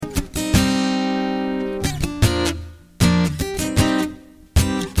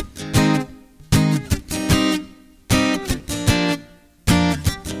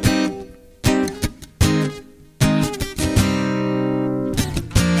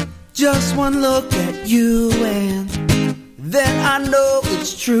Just one look at you and then I know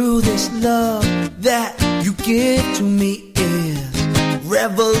it's true. This love that you give to me is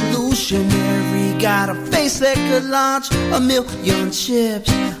revolutionary. Got a face that could launch a million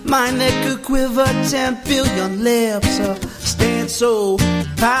ships, mind that could quiver 10 billion lips. Stand so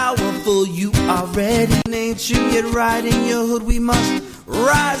powerful, you already ain't you yet right in your hood. We must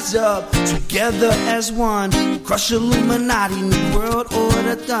rise up together as one. Crush Illuminati, new world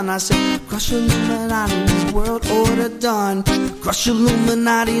order done. I said, crush Illuminati, new world order done. Crush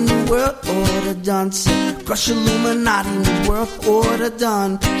Illuminati, new world order done. Say, crush Illuminati, new world order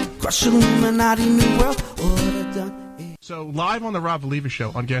done. Crush Illuminati, new world order done. So live on the Rob Valiva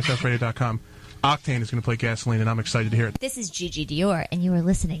Show on GasFradio.com, Octane is going to play Gasoline, and I'm excited to hear it. This is Gigi Dior, and you are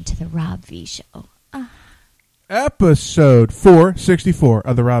listening to the Rob V Show. Episode 464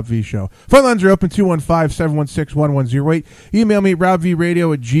 of the Rob V Show. Phone lines are open, 215-716-1108. Email me,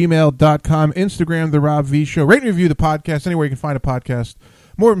 robvradio@gmail.com. Instagram, the Rob V Show. Rate and review the podcast anywhere you can find a podcast.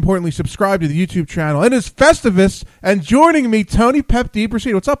 More importantly, subscribe to the YouTube channel. It is Festivus, and joining me, Tony Pep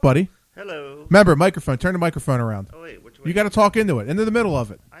DeProsito. What's up, buddy? Hello. Remember, microphone. Turn the microphone around. Oh, wait, which way? You got to talk into it, into the middle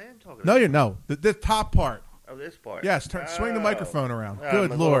of it. I am talking. No, you know. The top part. Oh, this part. Yes, swing the microphone around.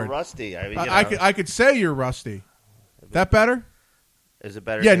 Good I'm Lord. A little rusty. I could say you're rusty. That better? Is it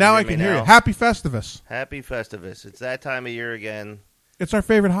better? Yeah, now I can hear you. Happy Festivus. Happy Festivus. It's that time of year again. It's our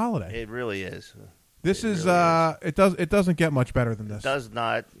favorite holiday. It really is. This is it doesn't get much better than this. It does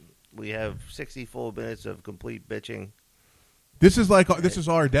not. We have 60 full minutes of complete bitching. This is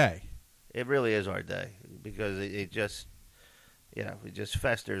our day. It really is our day because it just it just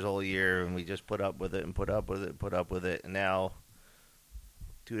festers all year, and we just put up with it and put up with it and put up with it, and now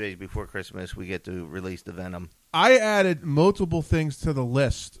 2 days before Christmas we get to release the venom. I added multiple things to the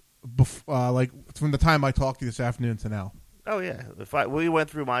list, like from the time I talked to you this afternoon to now. Oh yeah, we went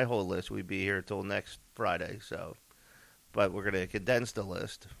through my whole list, we'd be here until next Friday. So, but we're going to condense the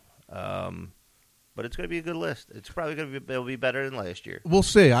list. But it's going to be a good list. It's probably going to be. It'll be better than last year. We'll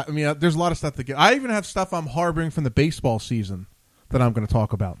see. I mean, there's a lot of stuff to get. I even have stuff I'm harboring from the baseball season that I'm going to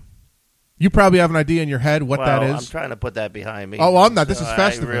talk about. You probably have an idea in your head what that is. I'm trying to put that behind me. Oh, I'm not. This is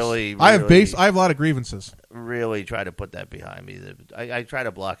Festivus. I have a lot of grievances. Really try to put that behind me. I try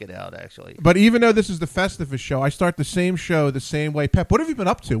to block it out, actually. But even though this is the Festivus show, I start the same show the same way. Pep, what have you been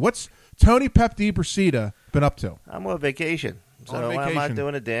up to? What's Tony Pep DeProsito been up to? I'm on vacation. So I'm not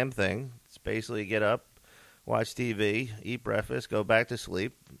doing a damn thing. It's basically get up, watch TV, eat breakfast, go back to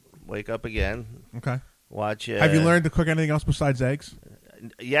sleep, wake up again. Okay. Watch. Have you learned to cook anything else besides eggs?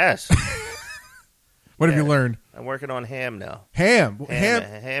 Yes. What have you learned? I'm working on ham now. Ham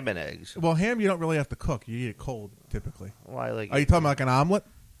and eggs. Well, ham you don't really have to cook. You eat it cold typically. Why? Are you talking about like an omelet?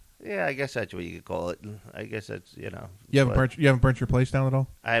 Yeah, I guess that's what you could call it. I guess that's You haven't burnt your place down at all?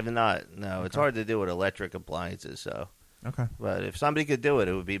 I have not. No, it's hard to do with electric appliances. So. Okay. But if somebody could do it,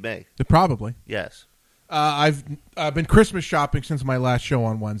 it would be me. Probably. Yes. I've been Christmas shopping since my last show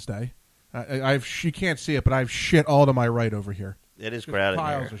on Wednesday. You can't see it, but I've shit all to my right over here. It is crowded here.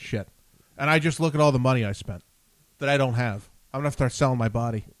 Piles of shit. And I just look at all the money I spent that I don't have. I'm going to start selling my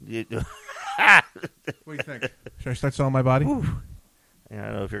body. What do you think? Should I start selling my body? Yeah, I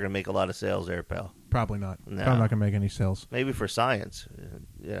don't know if you're going to make a lot of sales there, pal. Probably not. No. I'm not going to make any sales. Maybe for science.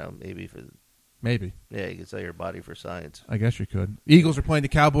 Maybe. Yeah, you could sell your body for science. I guess you could. Eagles are playing the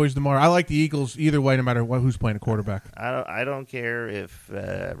Cowboys tomorrow. I like the Eagles either way, no matter who's playing a quarterback. I don't care if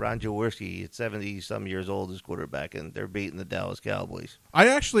Ron Jaworski at 70-some years old is quarterback and they're beating the Dallas Cowboys. I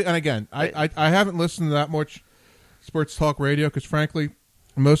haven't listened to that much sports talk radio because, frankly,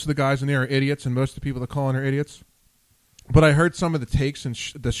 most of the guys in there are idiots and most of the people that call in are idiots. But I heard some of the takes and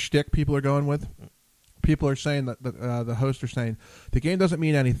the shtick people are going with. People are saying that the hosts are saying the game doesn't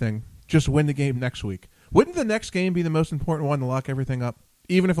mean anything. Just win the game next week. Wouldn't the next game be the most important one to lock everything up,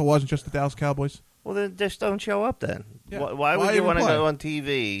 even if it wasn't just the Dallas Cowboys? Well, then just don't show up then. Yeah. Why would you want to go on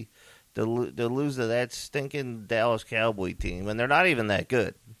TV to lose to that stinking Dallas Cowboy team? And they're not even that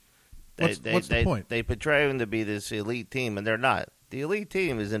good. What's the point? They portray them to be this elite team, and they're not. The elite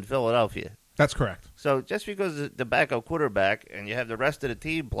team is in Philadelphia. That's correct. So just because the backup quarterback and you have the rest of the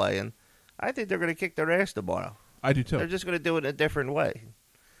team playing, I think they're going to kick their ass tomorrow. I do too. They're just going to do it in a different way.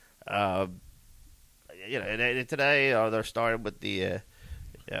 Today they're starting with the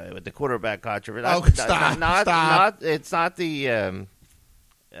quarterback controversy. Stop. It's not the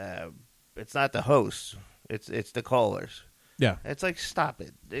hosts. It's the callers. Yeah. It's like, stop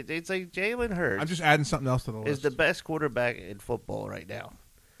it. It's like Jalen Hurts. I'm just adding something else to the list. Is the best quarterback in football right now,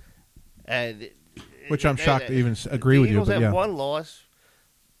 which I'm shocked to even agree with you. Eagles but have yeah. one loss.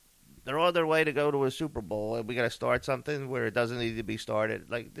 they're on their way to go to a Super Bowl, and we got to start something where it doesn't need to be started.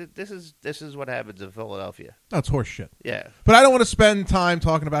 Like this is what happens in Philadelphia. That's horse shit. Yeah, but I don't want to spend time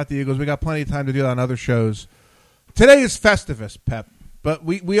talking about the Eagles. We got plenty of time to do that on other shows. Today is Festivus, Pep. But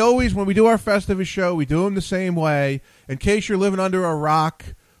we always, when we do our Festivus show, we do them the same way. In case you're living under a rock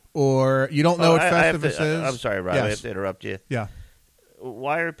or you don't know what Festivus is. I'm sorry, Rob. Yes. I have to interrupt you. Yeah.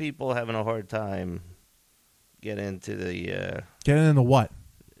 Why are people having a hard time getting into the... Getting into what?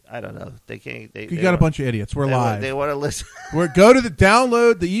 I don't know. They can't... You got a bunch of idiots. We're live. They want to listen. Go to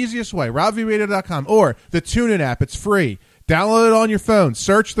download the easiest way, RobVRadio.com or the TuneIn app. It's free. Download it on your phone.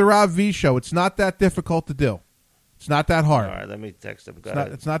 Search the Rob V Show. It's not that difficult to do. It's not that hard. All right, let me text them.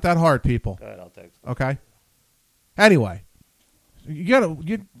 It's not that hard, people. Go ahead, I'll text them. Okay? Anyway,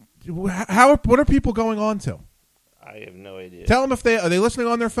 what are people going on to? I have no idea. Tell them are they listening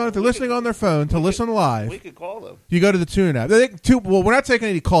on their phone? If they're listening on their phone to listen live. We could call them. You go to the TuneIn app. Well, we're not taking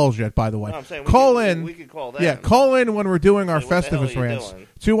any calls yet, by the way. No, I'm saying we could call them. Yeah, call in when we're doing our what the hell Festivus are you rants. doing?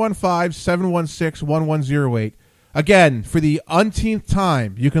 215-716-1108. Again, for the umpteenth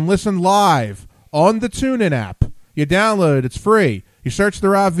time, you can listen live on the TuneIn app. You download it. It's free. You search the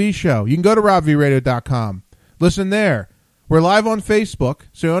Rob V Show. You can go to RobVRadio.com. Listen there. We're live on Facebook,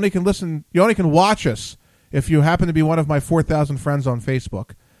 so you only can watch us if you happen to be one of my 4,000 friends on Facebook,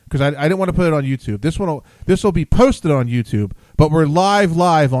 because I didn't want to put it on YouTube. This will be posted on YouTube, but we're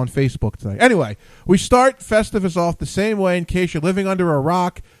live on Facebook tonight. Anyway, we start Festivus off the same way in case you're living under a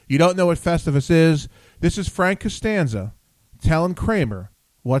rock, you don't know what Festivus is. This is Frank Costanza telling Kramer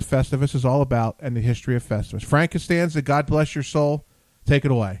what Festivus is all about and the history of Festivus. Frank Costanza, God bless your soul. Take it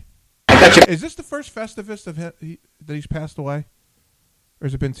away. Is this the first Festivus that he's passed away? Or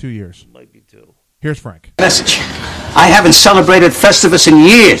has it been 2 years? Might be 2. Here's Frank. Message. I haven't celebrated Festivus in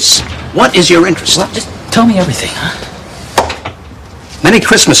years. What is your interest? Well, just tell me everything, huh? Many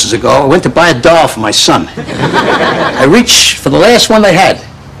Christmases ago, I went to buy a doll for my son. I reached for the last one they had,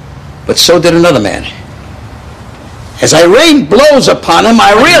 but so did another man. As I rained blows upon him,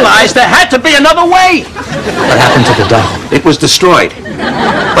 I realized there had to be another way. What happened to the doll? It was destroyed.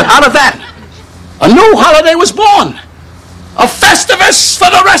 But out of that, a new holiday was born. A Festivus for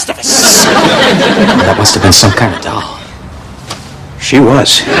the rest of us. That must have been some kind of doll. She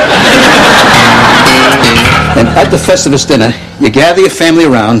was. And at the Festivus dinner, you gather your family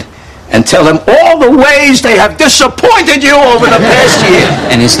around and tell them all the ways they have disappointed you over the past year.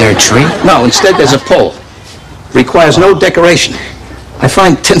 And is there a tree? No, instead there's a pole. Requires no decoration. I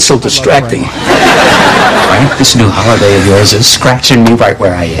find tinsel distracting. Frank, this new holiday of yours is scratching me right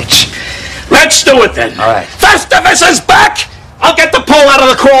where I itch. Let's do it then. All right. Festivus is back! I'll get the pole out of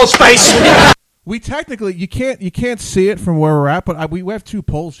the crawl space. We technically, you can't see it from where we're at, but we have 2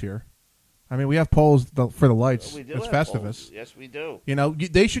 poles here. I mean, we have poles for the lights. We do it's have Festivus. polls. Yes, we do. You know,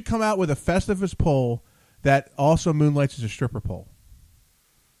 they should come out with a Festivus pole that also moonlights as a stripper pole.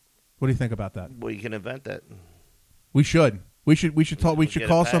 What do you think about that? Well, you can invent that. We should. We should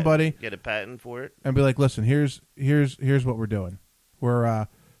call somebody, get a patent for it, and be like, "Listen, here's what we're doing. We're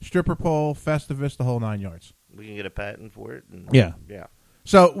stripper pole, Festivus, the whole 9 yards." We can get a patent for it. Yeah. Yeah.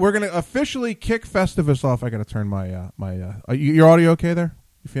 So we're gonna officially kick Festivus off. I gotta turn my your audio okay there?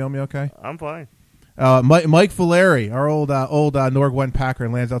 You feel me okay? I'm fine. Mike Valeri, our old Norgwen Packer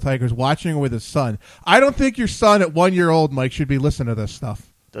and Lansdale Tigers, watching with his son. I don't think your son at 1 year old, Mike, should be listening to this stuff.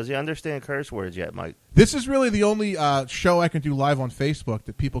 Does he understand curse words yet, Mike? This is really the only show I can do live on Facebook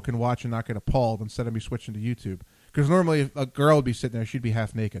that people can watch and not get appalled instead of me switching to YouTube. Because normally if a girl would be sitting there, she'd be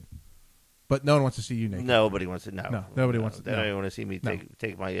half naked. But no one wants to see you naked. Nobody wants to. No, nobody wants to. They don't even want to see me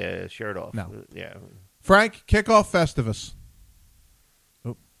take my shirt off. No. Yeah. Frank, kick off Festivus.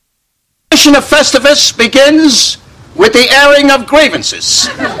 The mission of Festivus begins with the airing of grievances.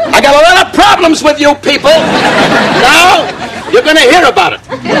 I got a lot of problems with you people. Now, you're going to hear about it.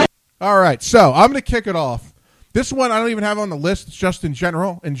 All right, so I'm going to kick it off. This one I don't even have on the list. It's just in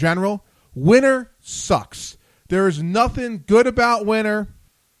general. Winter sucks. There is nothing good about winter.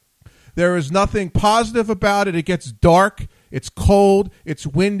 There is nothing positive about it. It gets dark. It's cold. It's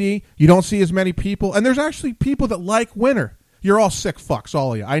windy. You don't see as many people. And there's actually people that like winter. You're all sick fucks,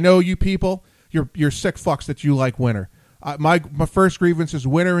 all of you. I know you people. You're sick fucks that you like winter. My first grievance is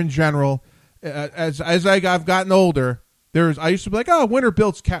winter in general. As I've gotten older, I used to be like, oh, winter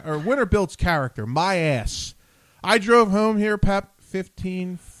builds character. My ass. I drove home here, Pep,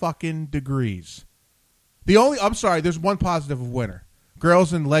 15 fucking degrees. There's one positive of winter.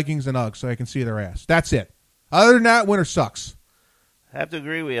 Girls in leggings and Uggs so I can see their ass. That's it. Other than that, winter sucks. I have to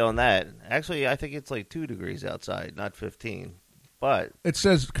agree with you on that. Actually, I think it's like 2 degrees outside, not 15. But it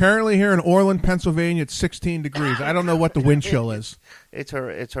says currently here in Orland, Pennsylvania, it's 16 degrees. I don't know what the wind chill is. It's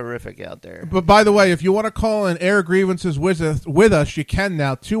horrific out there. But by the way, if you want to call and air grievances with us, you can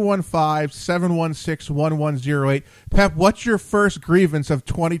now. 215-716-1108. Pep, what's your first grievance of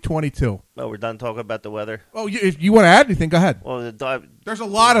 2022? Oh, we're done talking about the weather? Oh, if you want to add anything, go ahead. Well, there's a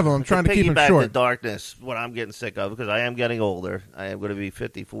lot of them. I'm trying to keep them short. The darkness, what I'm getting sick of, because I am getting older. I am going to be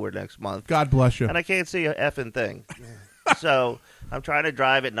 54 next month. God bless you. And I can't see a effing thing. So I'm trying to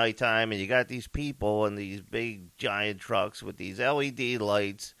drive at nighttime, and you got these people in these big, giant trucks with these LED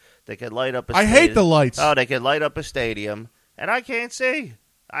lights that can light up a stadium. I hate the lights. Oh, they can light up a stadium, and I can't see.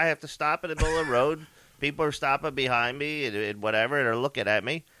 I have to stop in the middle of the road. People are stopping behind me and whatever, and they're looking at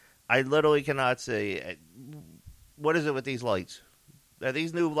me. I literally cannot see. What is it with these lights? Are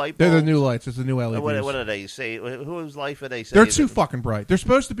these new light bulbs? They're the new lights. It's the new LEDs. What do they say? Whose life are they saying? They're too fucking bright. They're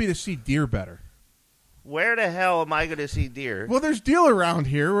supposed to be to see deer better. Where the hell am I going to see deer? Well, there's deer around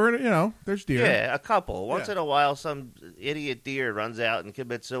here. There's deer. Yeah, a couple. Once in a while, some idiot deer runs out and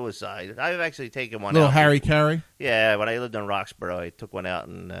commits suicide. I've actually taken one out. Little Harry Carey? Yeah, when I lived in Roxborough, I took one out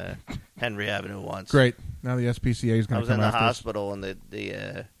in Henry Avenue once. Great. Now the SPCA is going to come after us. I was in the hospital, and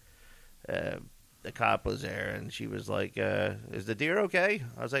the cop was there, and she was like, is the deer okay?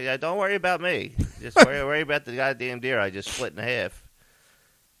 I was like, yeah, don't worry about me. Just worry about the goddamn deer I just split in half.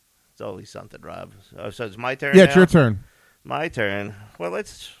 It's always something, Rob. So it's my turn now? It's your turn. My turn. Well,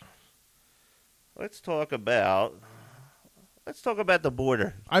 let's talk about the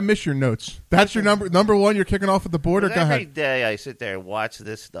border. I miss your notes. That's your number one. You're kicking off at the border. Go ahead. Every day I sit there and watch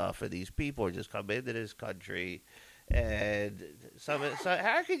this stuff, and these people just come into this country, and so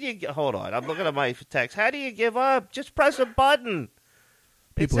how could you hold on? I'm looking at my text. How do you give up? Just press a button.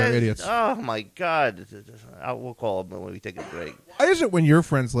 People are idiots. Oh my God! We'll call them when we take a break. Why is it when your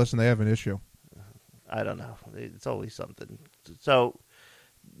friends listen, they have an issue? I don't know. It's always something. So,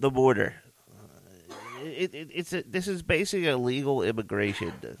 the border. This is basically illegal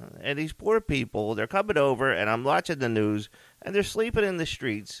immigration, and these poor people, they're coming over, and I'm watching the news, and they're sleeping in the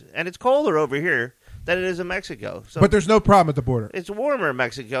streets, and it's colder over here than it is in Mexico. So but there's no problem at the border. It's warmer in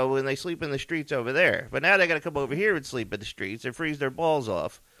Mexico when they sleep in the streets over there, but now they got to come over here and sleep in the streets and freeze their balls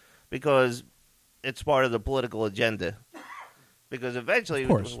off because it's part of the political agenda. Because eventually,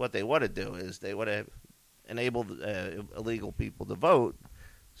 what they want to do is they want to enable illegal people to vote,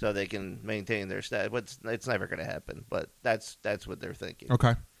 so they can maintain their status. But it's never going to happen. But that's what they're thinking.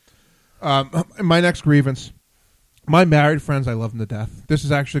 Okay. My next grievance. My married friends, I love them to death. This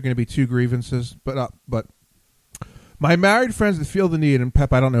is actually going to be two grievances, but my married friends that feel the need, and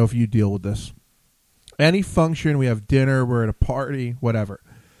Pep, I don't know if you deal with this. Any function, we have dinner, we're at a party, whatever.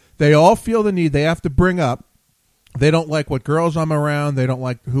 They all feel the need. They have to bring up. They don't like what girls I'm around. They don't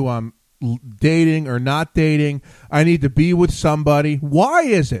like who I'm dating or not dating. I need to be with somebody. Why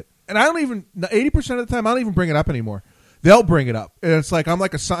is it? And I don't even, 80% of the time, I don't even bring it up anymore. They'll bring it up. And it's like I'm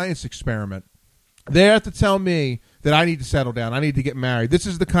like a science experiment. They have to tell me that I need to settle down. I need to get married. This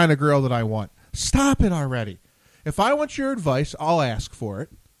is the kind of girl that I want. Stop it already. If I want your advice, I'll ask for it.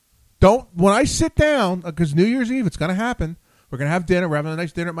 When I sit down, because New Year's Eve, it's going to happen. We're going to have dinner. We're having a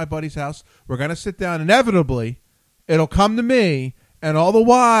nice dinner at my buddy's house. We're going to sit down. Inevitably, it'll come to me, and all the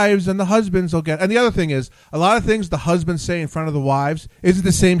wives and the husbands will get. And the other thing is, a lot of things the husbands say in front of the wives isn't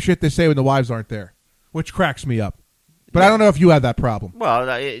the same shit they say when the wives aren't there, which cracks me up. But I don't know if you have that problem. Well,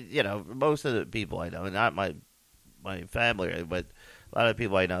 most of the people I know, not my family, but a lot of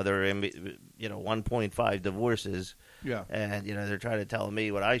people I know, they're in 1.5 divorces. Yeah. And they're trying to tell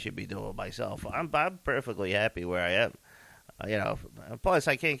me what I should be doing myself. I'm perfectly happy where I am. Plus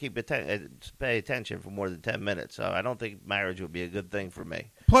I can't pay attention for more than 10 minutes, so I don't think marriage would be a good thing for me.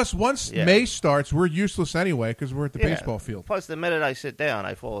 Plus, once May starts, we're useless anyway because we're at the baseball field. Plus, the minute I sit down,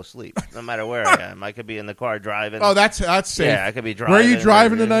 I fall asleep, no matter where I am. I could be in the car driving. Oh, that's safe. Yeah, I could be driving. Where are you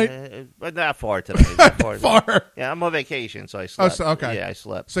driving tonight? But not far tonight. Not far. Yeah, I'm on vacation, so I slept. Oh, okay. Yeah, I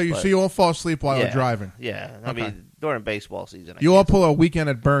slept. So you won't fall asleep while you're driving? Yeah. I mean, during baseball season. You won't pull a weekend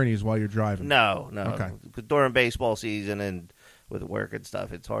at Bernie's while you're driving? No. Okay. During baseball season and with work and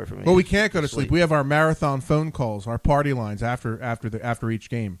stuff, it's hard for me. Well, we can't go to sleep. We have our marathon phone calls, our party lines after each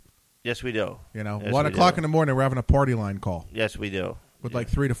game. Yes, we do. Yes, 1 o'clock in the morning, we're having a party line call. Yes, we do. With like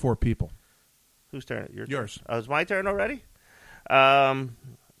 3 to 4 people. Whose turn? Yours. Oh, it's my turn already?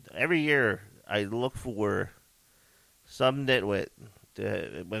 Every year, I look for some nitwit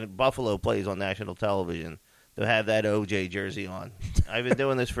when Buffalo plays on national television to have that OJ jersey on. I've been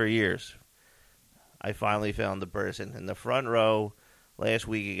doing this for years. I finally found the person in the front row last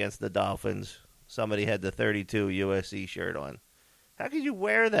week against the Dolphins. Somebody had the 32 USC shirt on. How could you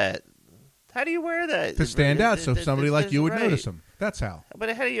wear that How do you wear that? To stand out so somebody like you would right. notice them. That's how.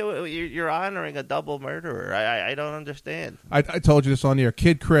 But how do you're honoring a double murderer? I don't understand. I told you this on the air.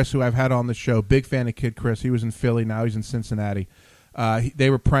 Kid Chris, who I've had on the show, big fan of Kid Chris. He was in Philly. Now he's in Cincinnati. They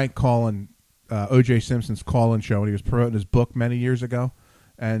were prank calling O.J. Simpson's call-in show when he was promoting his book many years ago.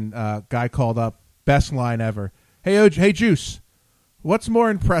 And guy called up, best line ever. Hey, OJ, hey, Juice, what's more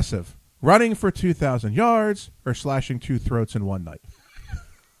impressive, running for 2,000 yards or slashing 2 throats in one night?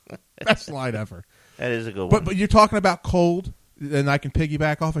 Best line ever. That is a good one. But you're talking about cold, and I can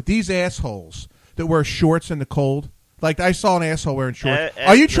piggyback off it. These assholes that wear shorts in the cold. Like, I saw an asshole wearing shorts.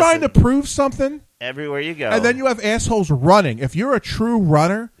 Are you trying to prove something? Everywhere you go. And then you have assholes running. If you're a true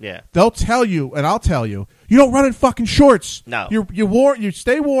runner, yeah, they'll tell you, and I'll tell you, you don't run in fucking shorts. No. You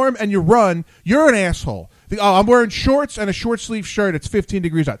stay warm and you run. You're an asshole. I'm wearing shorts and a short sleeve shirt. It's 15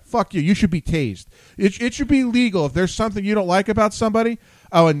 degrees out. Fuck you. You should be tased. It should be legal if there's something you don't like about somebody.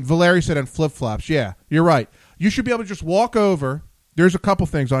 Oh, and Valeri said on flip-flops. Yeah, you're right. You should be able to just walk over. There's a couple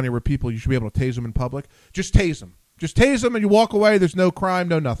things on here where you should be able to tase them in public. Just tase them. Just tase them and you walk away. There's no crime,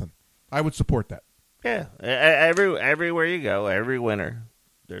 no nothing. I would support that. Yeah. Everywhere you go, every winter,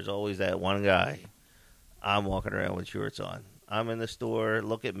 there's always that one guy. I'm walking around with shorts on. I'm in the store.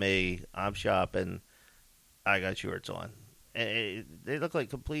 Look at me. I'm shopping. I got shorts on. They look like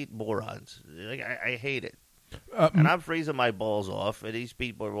complete morons. Like I hate it. And I'm freezing my balls off, and these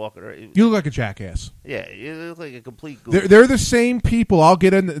people are walking around. You look like a jackass. Yeah, you look like a complete goof. They're the same people. I'll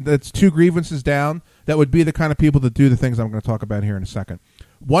get in. That's 2 grievances down. That would be the kind of people that do the things I'm going to talk about here in a second.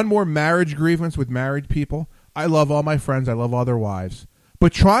 One more marriage grievance with married people. I love all my friends. I love all their wives.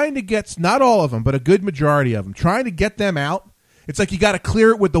 But trying to get, not all of them, but a good majority of them, trying to get them out, it's like you got to clear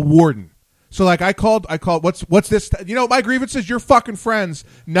it with the warden. So like I called, what's this? You know, my grievance is your fucking friends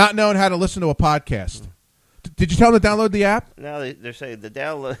not knowing how to listen to a podcast. Did you tell them to download the app? No, they're saying the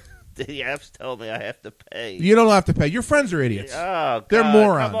download. The app's telling me I have to pay. You don't have to pay. Your friends are idiots. Oh, God, they're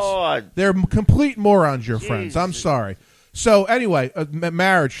morons. Come on. They're complete morons, your Jeez. friends. I'm sorry. So anyway, a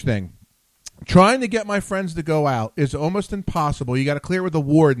marriage thing. Trying to get my friends to go out is almost impossible. You got to clear with the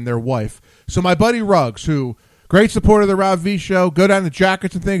ward and their wife. So my buddy Ruggs, who great supporter of the Rob V Show, go down to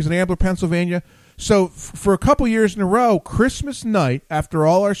Jackets and Things in Ambler, Pennsylvania. So for a couple years in a row, Christmas night, after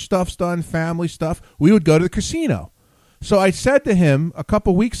all our stuff's done, family stuff, we would go to the casino. So I said to him a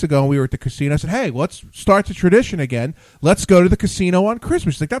couple weeks ago when we were at the casino, I said, hey, let's start the tradition again. Let's go to the casino on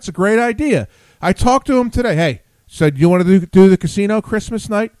Christmas. He's like, that's a great idea. I talked to him today. Hey, said, you want to do the casino Christmas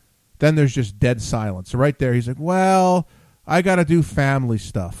night? Then there's just dead silence. So right there, he's like, well, I got to do family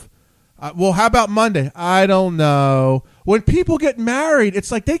stuff. Well, how about Monday? I don't know. When people get married,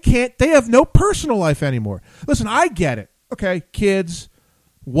 it's like they have no personal life anymore. Listen, I get it. Okay, kids,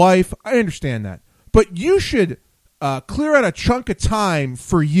 wife, I understand that. But you should clear out a chunk of time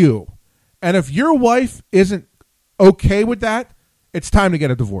for you. And if your wife isn't okay with that, it's time to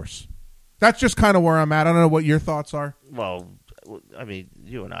get a divorce. That's just kind of where I'm at. I don't know what your thoughts are. Well, I mean,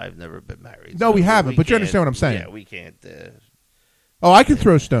 you and I have never been married. No, so we haven't, but you understand what I'm saying. Yeah, we can't. Oh, I can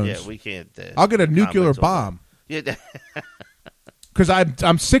throw stones. Yeah, we can't. I'll get a nuclear bomb. Yeah, because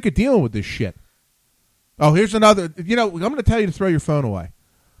I'm sick of dealing with this shit. Oh, here's another. You know, I'm going to tell you to throw your phone away.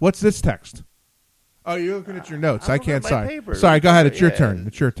 What's this text? Oh, you're looking at your notes. I can't. Sorry. Sorry. Go ahead. It's your turn.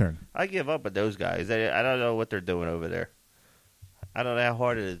 It's your turn. I give up with those guys. I don't know what they're doing over there. I don't know how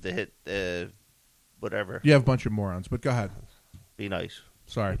hard it is to hit whatever. You have a bunch of morons, but go ahead. Be nice.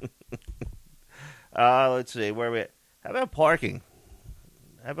 Sorry. Let's see. Where are we at? How about parking?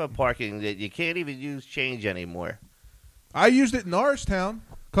 How about parking that you can't even use change anymore? I used it in Norristown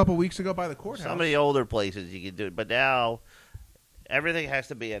a couple weeks ago by the courthouse. Some of the older places you can do it, but now everything has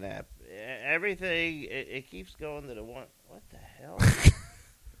to be an app. Everything, it keeps going to the one. What the hell?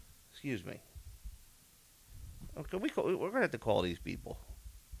 Excuse me. Okay, we're going to have to call these people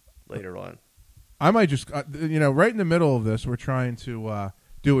later on. I might just, right in the middle of this, we're trying to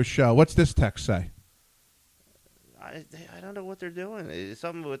do a show. What's this text say? I don't know what they're doing. It's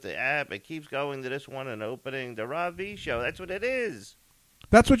something with the app. It keeps going to this one and opening. The Rob V Show. That's what it is.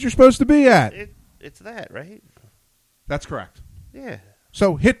 That's what you're supposed to be at. It's that, right? That's correct. Yeah.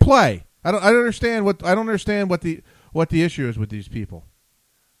 So hit play. I don't understand what the issue is with these people.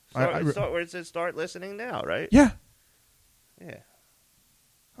 Where it says start listening now, right? Yeah. Yeah.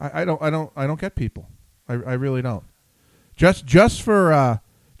 I don't get people. I really don't. Just for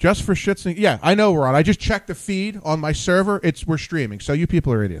shits and yeah, I know we're on. I just checked the feed on my server. We're streaming. So you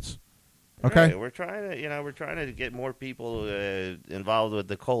people are idiots. Okay. Right. We're trying to get more people involved with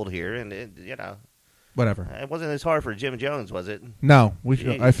the cold here, and whatever. It wasn't as hard for Jim Jones, was it? No,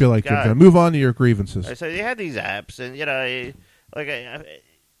 I feel like Jim Jones. Move on to your grievances. So you had these apps, and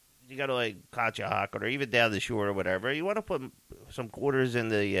you go to like Conshohocken or even down the shore or whatever, you want to put some quarters in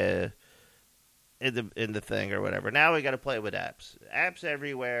the thing or whatever. Now we got to play with apps. Apps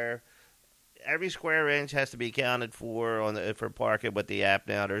everywhere. Every square inch has to be accounted for for parking with the app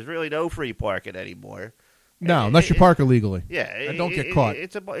now. There's really no free parking anymore. No, unless you park illegally. Yeah, and don't get caught.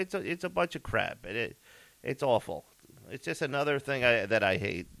 It's a bunch of crap. It's awful. It's just another thing that I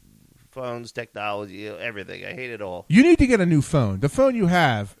hate. Phones, technology, everything. I hate it all. You need to get a new phone. The phone you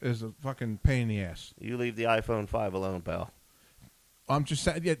have is a fucking pain in the ass. You leave the iPhone 5 alone, pal. I'm just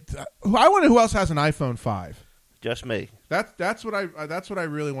saying. Yeah, I wonder who else has an iPhone 5. Just me. That's what I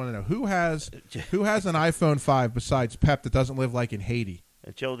really want to know. Who has an iPhone 5 besides Pep that doesn't live like in Haiti?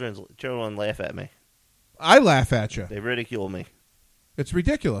 And children laugh at me. I laugh at you. They ridicule me. It's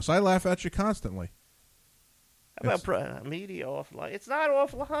ridiculous. I laugh at you constantly. How about media offline? It's not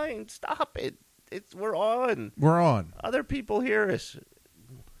offline. Stop it. We're on. We're on. Other people hear us.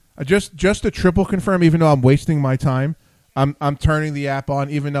 Just to triple confirm, even though I'm wasting my time, I'm turning the app on,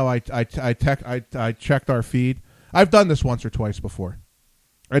 even though I checked our feed. I've done this once or twice before.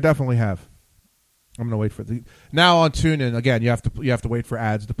 I definitely have. I'm going to wait for now on TuneIn again. You have to wait for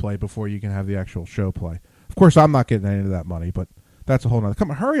ads to play before you can have the actual show play. Of course, I'm not getting any of that money, but that's a whole nother.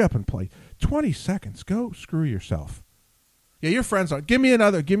 Come on, hurry up and play. 20 seconds. Go screw yourself. Yeah, your friends are. Give me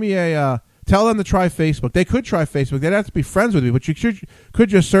a. Tell them to try Facebook. They could try Facebook. They'd have to be friends with me, but you could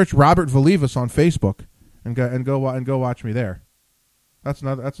just search Robert Valivas on Facebook and go watch me there. That's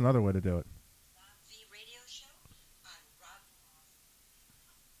another way to do it. The radio show on Rob.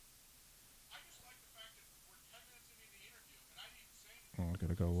 I just like the fact that we're 10 minutes into the interview and I didn't say anything. I'm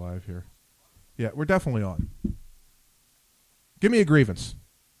gonna go live here. Yeah, we're definitely on. Give me a grievance.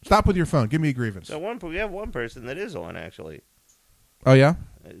 Stop with your phone. Give me a grievance. So we have one person that is on actually. Oh yeah.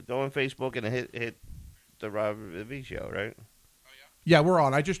 Go on Facebook and hit the Rob V show, right? Yeah, we're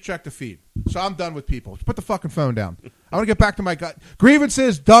on. I just checked the feed. So I'm done with people. Put the fucking phone down. I want to get back to my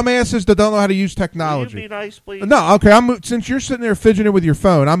grievances, dumbasses that don't know how to use technology. Will you be nice, please? No, okay. Since you're sitting there fidgeting with your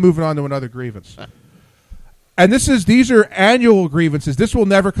phone, I'm moving on to another grievance. And these are annual grievances. This will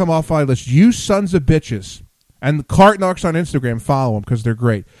never come off my list. You sons of bitches. And the cart narcs on Instagram, follow them because they're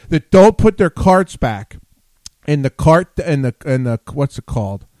great. That don't put their carts back in the cart in the what's it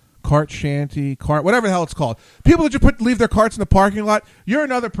called? Cart shanty, whatever the hell it's called. People that just leave their carts in the parking lot, you're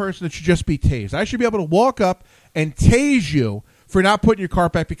another person that should just be tased. I should be able to walk up and tase you for not putting your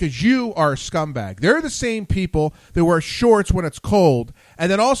cart back because you are a scumbag. They're the same people that wear shorts when it's cold.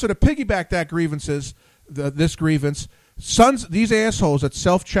 And then also to piggyback that this grievance, these assholes at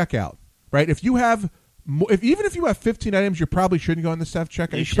self-checkout, right? Even if you have 15 items, you probably shouldn't go on the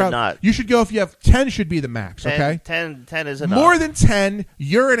self-checkout. You should not. You should go if you have 10 should be the max, 10, okay? 10 is enough. More than 10,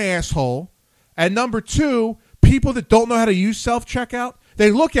 you're an asshole. And number two, people that don't know how to use self-checkout, they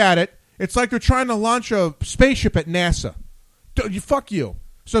look at it, it's like they're trying to launch a spaceship at NASA. Fuck you.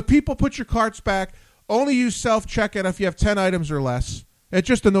 So people put your carts back, only use self-checkout if you have 10 items or less. It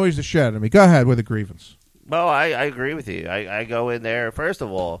just annoys the shit out of me. Go ahead with a grievance. Well, I agree with you. I go in there, first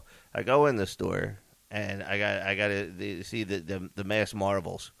of all, I go in the store. And I got to see the mass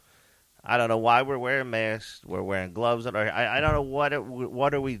marvels. I don't know why we're wearing masks. We're wearing gloves. I don't know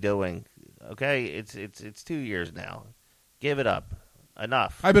what are we doing. Okay, it's 2 years now. Give it up.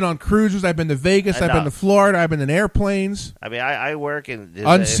 Enough. I've been on cruises. I've been to Vegas. Enough. I've been to Florida. I've been in airplanes. I mean, I work in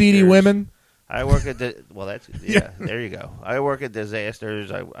unseedy women. I work at yeah. There you go. I work at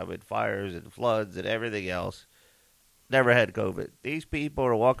disasters. I'm at fires and floods and everything else. Never had COVID. These people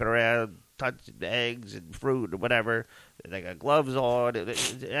are walking around touching eggs and fruit or whatever. They got gloves on.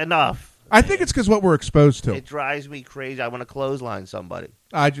 Enough. I think it's because what we're exposed to. It drives me crazy. I want to clothesline somebody.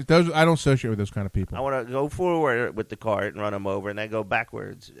 I don't associate with those kind of people. I want to go forward with the cart and run them over, and then go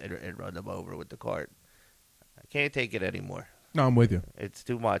backwards and run them over with the cart. I can't take it anymore. No, I'm with you. It's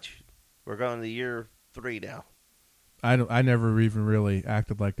too much. We're going to year 3 now. I never even really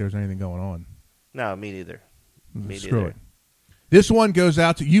acted like there's anything going on. No, me neither. Screw it. This one goes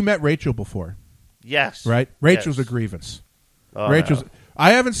out to you. Met Rachel before, yes, right? Rachel's yes. a grievance. Oh, Rachel's. No.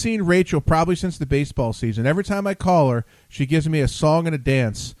 I haven't seen Rachel probably since the baseball season. Every time I call her, she gives me a song and a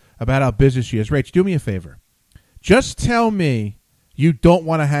dance about how busy she is. Rach, do me a favor. Just tell me you don't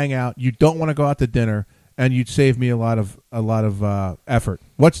want to hang out, you don't want to go out to dinner, and you'd save me a lot of effort.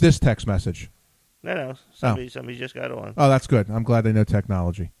 What's this text message? No. Somebody just got on. Oh, that's good. I'm glad they know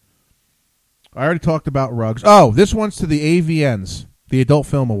technology. I already talked about rugs. Oh, this one's to the AVNs, the Adult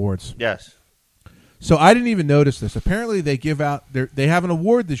Film Awards. Yes. So I didn't even notice this. Apparently, they have an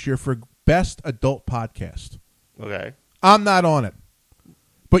award this year for Best Adult Podcast. Okay. I'm not on it.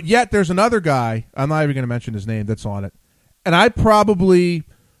 But yet there's another guy, I'm not even going to mention his name, that's on it. And I probably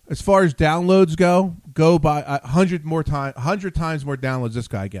as far as downloads go by 100 times more downloads this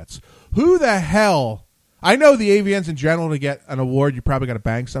guy gets. Who the hell? I know the AVNs in general, to get an award, you probably got to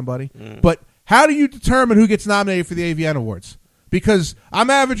bang somebody. But how do you determine who gets nominated for the AVN awards? Because I'm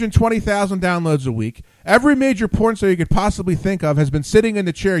averaging 20,000 downloads a week. Every major porn star you could possibly think of has been sitting in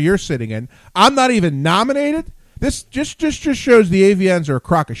the chair you're sitting in. I'm not even nominated. This just shows the AVNs are a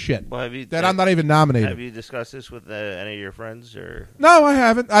crock of shit. Well, I'm not even nominated. Have you discussed this with any of your friends? Or No, I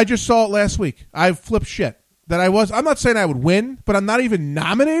haven't. I just saw it last week. I flipped shit. I'm not saying I would win, but I'm not even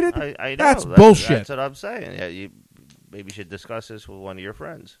nominated. I know. That's bullshit. That's what I'm saying. Yeah, you maybe should discuss this with one of your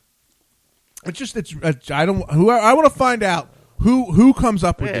friends. I want to find out who comes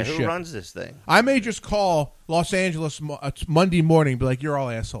up with this who shit. runs this thing? I may just call Los Angeles Monday morning, and be like, "You're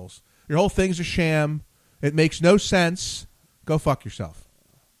all assholes. Your whole thing's a sham. It makes no sense. Go fuck yourself."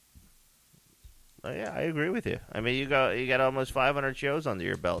 Yeah, I agree with you. I mean, you got almost 500 shows under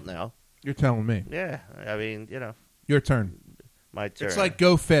your belt now. You're telling me. Yeah, I mean, Your turn. My turn. It's like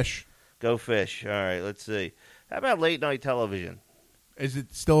Go Fish. Go Fish. All right, let's see. How about late night television? Is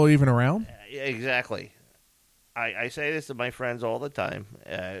it still even around? Yeah, exactly. I say this to my friends all the time.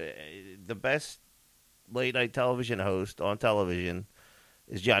 The best late night television host on television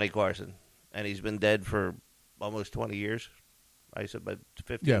is Johnny Carson, and he's been dead for almost 20 years. I said about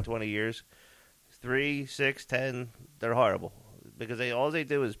 15, 20 years. 3, 6, 10, they're horrible because all they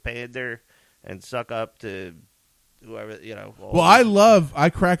do is pander and suck up to whoever, Well, I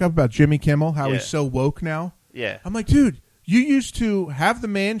crack up about Jimmy Kimmel, how he's so woke now. Yeah. I'm like, dude, you used to have the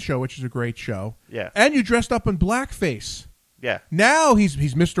Man Show, which is a great show. Yeah. And you dressed up in blackface. Yeah. Now he's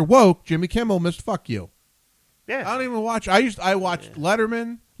Mr. Woke. Jimmy Kimmel, Mr. Fuck You. Yeah. I don't even watch. I watched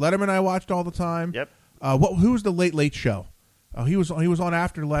Letterman. Letterman I watched all the time. Yep. Who was the Late Show? Oh, he was on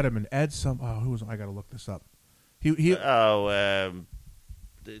after Letterman. Who was? I got to look this up. The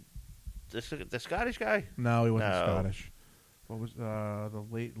Scottish guy? No, he wasn't Scottish. What was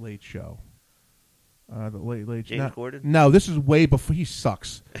the Late Show? The Late James Corden? No, this is way before. He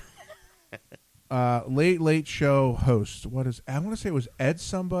sucks. Late Show host. What is? I want to say it was Ed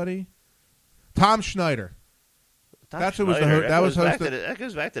somebody. Tom Schneider. That's who was the host. That was hosted. That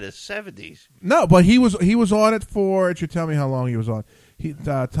goes back to the 70s. No, but he was on it for. It should tell me how long he was on.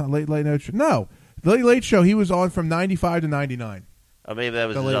 Late Night Show. No, the Late Show. He was on from 95 to 99. Oh, maybe that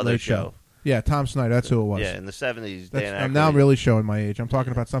was the his other Late show. Yeah, Tom Snyder. That's who it was. Yeah, in the 70s. I'm now really showing my age. I'm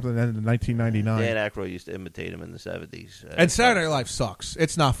talking about something that ended in 1999. Dan Aykroyd used to imitate him in the 70s. And Saturday Night Live sucks.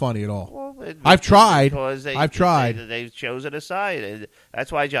 It's not funny at all. Well, I've tried. I've tried. They've chosen a side. And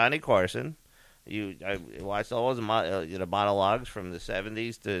that's why Johnny Carson. I watched all his monologues from the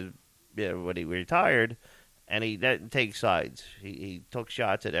 70s to when he retired, and he didn't take sides. He took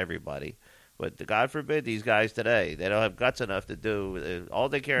shots at everybody. But God forbid these guys today, they don't have guts enough to do. All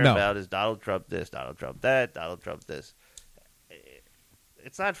they care about is Donald Trump this, Donald Trump that, Donald Trump this.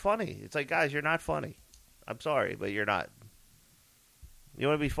 It's not funny. It's like, guys, you're not funny. I'm sorry, but you're not. You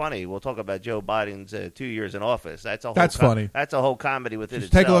want to be funny? We'll talk about Joe Biden's 2 years in office. That's funny. That's a whole comedy within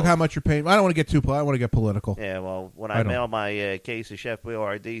itself. Take a look how much you're paying. I don't want to get too. I want to get political. Yeah, well, when I mail my case of Chef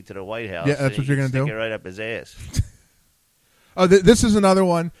Boyardee to the White House, that's what you're going to do. Stick it right up his ass. Oh, this is another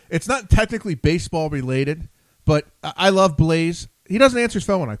one. It's not technically baseball related, but I love Blaze. He doesn't answer his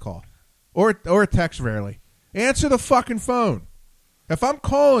phone when I call, or text rarely. Answer the fucking phone. If I'm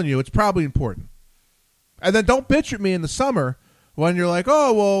calling you, it's probably important. And then don't bitch at me in the summer when you're like,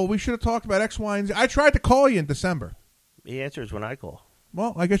 oh, well, we should have talked about X, Y, and Z. I tried to call you in December. He answers when I call.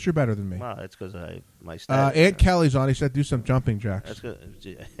 Well, I guess you're better than me. Well, that's because my status. Aunt Kelly's on. He said do some jumping jacks. That's good.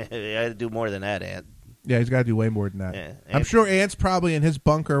 I had to do more than that, Aunt. Yeah, he's got to do way more than that. Yeah, I'm sure Ant's probably in his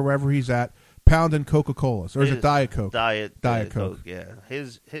bunker, wherever he's at, pounding Coca-Colas. Or is it Diet Coke? Diet Coke. Yeah.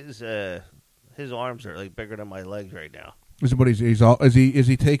 His arms are like bigger than my legs right now. Is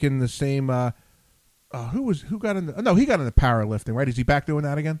he taking the same who got in the he got in the powerlifting, right? Is he back doing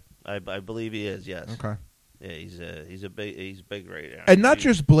that again? I believe he is, yes. Okay. Yeah, he's big right now. And not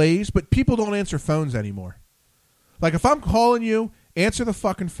just Blaze, but people don't answer phones anymore. Like if I'm calling you, answer the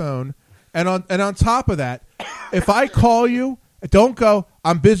fucking phone. And on top of that, if I call you, don't go,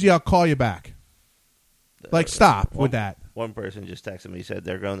 I'm busy, I'll call you back. Like, stop with that. One person just texted me, he said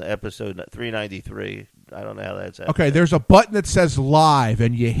they're going to episode 393. I don't know how that's happening. Okay, there's a button that says live,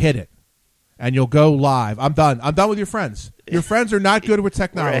 and you hit it. And you'll go live. I'm done. I'm done with your friends. Your friends are not good with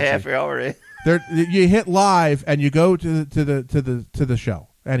technology. We're a half hour in. You hit live, and you go to the show.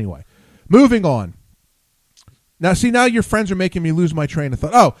 Anyway, moving on. Now your friends are making me lose my train of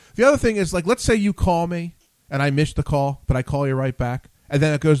thought. Oh, the other thing is, like, let's say you call me, and I missed the call, but I call you right back, and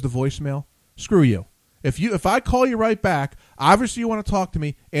then it goes to voicemail. Screw you. If I call you right back, obviously you want to talk to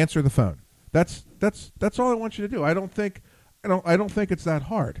me. Answer the phone. That's all I want you to do. I don't think it's that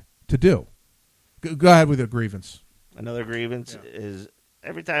hard to do. Go ahead with your grievance. Another grievance is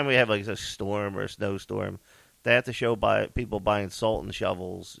every time we have like a storm or a snowstorm, they have to show people buying salt and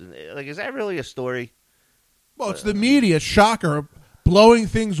shovels. Like, is that really a story? Well, it's the media, shocker, blowing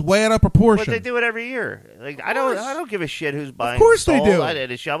things way out of proportion. But they do it every year. Like, I don't give a shit who's buying. Of course salt. they do. I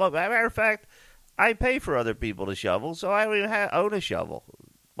did a shovel. As a matter of fact, I pay for other people to shovel, so I don't even own a shovel.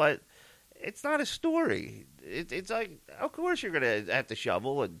 But it's not a story. It's like, of course you're going to have to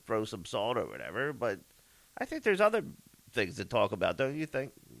shovel and throw some salt or whatever, but I think there's other things to talk about, don't you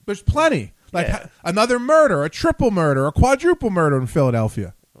think? There's plenty. Like another murder, a triple murder, a quadruple murder in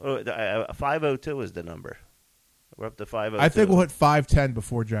Philadelphia. 502 is the number. We're up to 502. I think we'll hit 510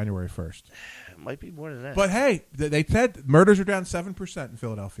 before January 1st. It might be more than that. But hey, they said murders are down 7% in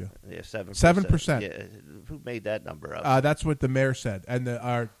Philadelphia. Yeah, 7%. 7%. Yeah, who made that number up? That's what the mayor said, and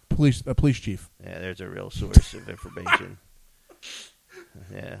our police chief. Yeah, there's a real source of information.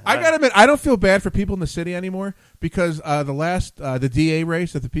 Yeah, I gotta admit, I don't feel bad for people in the city anymore because the DA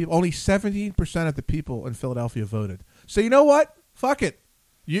race that only 17% of the people in Philadelphia voted. So you know what? Fuck it.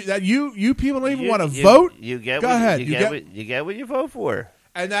 You people don't even want to vote. You get Go what, ahead. You get what you vote for.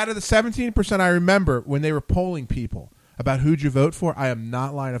 And out of the 17%, I remember when they were polling people about who'd you vote for. I am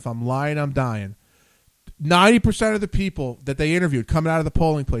not lying. If I'm lying, I'm dying. 90% of the people that they interviewed coming out of the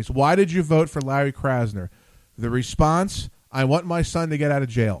polling place, why did you vote for Larry Krasner? The response, I want my son to get out of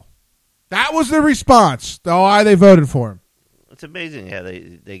jail. That was the response. Why they voted for him. It's amazing how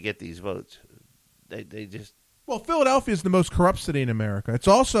they get these votes. They just... Well, Philadelphia is the most corrupt city in America. It's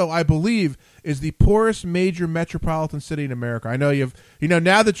also, I believe, is the poorest major metropolitan city in America. I know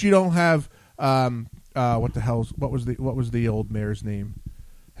now that you don't have what was the old mayor's name?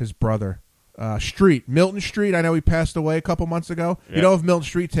 His brother. Milton Street. I know he passed away a couple months ago. Yep. You don't have Milton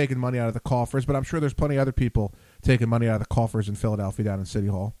Street taking money out of the coffers, but I'm sure there's plenty of other people taking money out of the coffers in Philadelphia down in City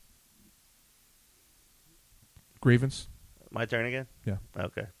Hall. Grievance? My turn again? Yeah.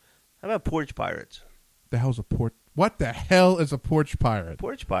 Okay. How about porch pirates? What the hell is a porch pirate?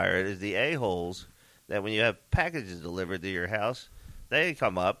 Porch pirate is the a-holes that when you have packages delivered to your house, they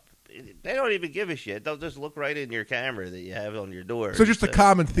come up. They don't even give a shit. They'll just look right in your camera that you have on your door. So just a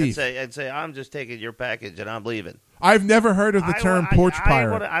common thief. And say, I'm just taking your package and I'm leaving. I've never heard of the term porch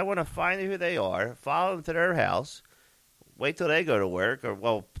pirate. I want to find who they are, follow them to their house, wait till they go to work, or,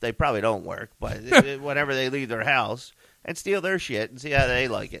 well, they probably don't work, but whenever they leave their house, and steal their shit and see how they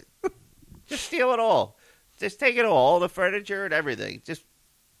like it. Just steal it all. Just take it all, the furniture and everything. Just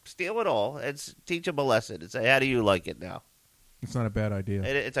steal it all and teach them a lesson and say, how do you like it now? It's not a bad idea.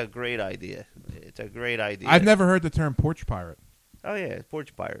 It's a great idea. It's a great idea. I've never heard the term porch pirate. Oh, yeah,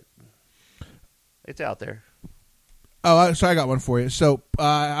 porch pirate. It's out there. Oh, so I got one for you. So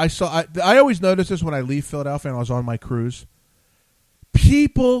I always notice this when I leave Philadelphia and I was on my cruise.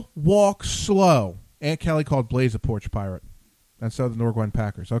 People walk slow. Aunt Kelly called Blaze a porch pirate. And so the Norgwen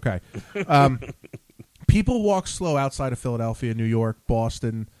Packers. Okay. People walk slow outside of Philadelphia, New York,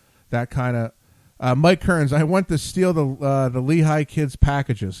 Boston, that kind of. Mike Kearns, I went to steal the Lehigh kids'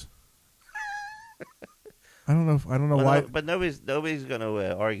 packages. I don't know why. No, but nobody's going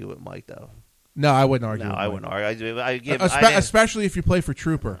to argue with Mike, though. No, I wouldn't argue. No, with I Mike. wouldn't argue. Especially if you play for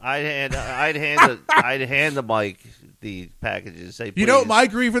Trooper. I'd hand the Mike the packages. Say, you know what my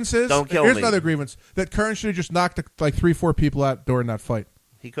grievance is? Don't kill Here's me. another grievance. That Kearns should have just knocked like 3-4 people out during that fight.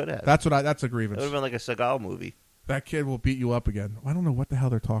 He could have. That's a grievance. It would have been like a Seagal movie. That kid will beat you up again. I don't know what the hell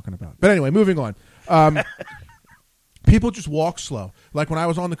they're talking about. But anyway, moving on. People just walk slow. Like when I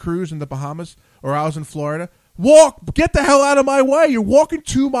was on the cruise in the Bahamas or I was in Florida. Get the hell out of my way. You're walking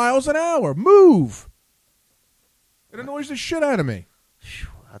 2 miles an hour. Move. It annoys the shit out of me.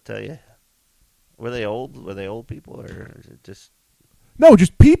 I'll tell you. Were they old? Were they old people, or is it just? No,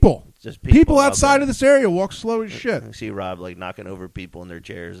 just people. Just people outside of this area walk slow as shit. I see Rob like knocking over people in their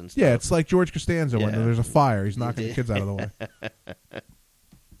chairs and stuff. Yeah, it's like George Costanza when there's a fire. He's knocking the kids out of the way.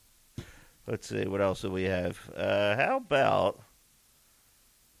 Let's see, what else do we have? How about,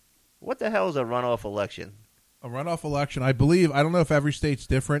 what the hell is a runoff election? A runoff election, I believe, I don't know if every state's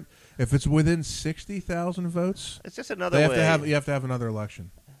different. If it's within 60,000 votes, it's just another way. You have to have another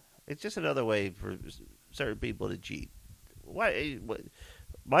election. It's just another way for certain people to cheat. Why?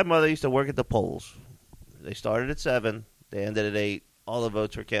 My mother used to work at the polls. They started at 7. They ended at 8. All the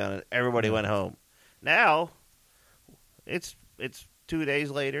votes were counted. Everybody went home. Now, it's 2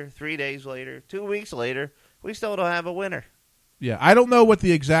 days later, 3 days later, 2 weeks later. We still don't have a winner. Yeah, I don't know what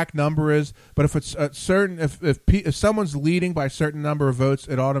the exact number is, but if it's a certain, if someone's leading by a certain number of votes,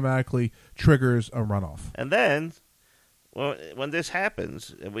 it automatically triggers a runoff. And then, well, when this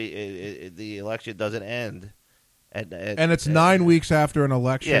happens, the election doesn't end. And it's 9 weeks after an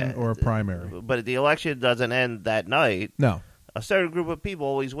election or a primary. But the election doesn't end that night. No. A certain group of people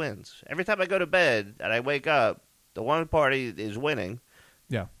always wins. Every time I go to bed and I wake up, the one party is winning.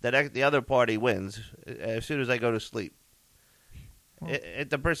 Yeah. The other party wins as soon as I go to sleep. Well,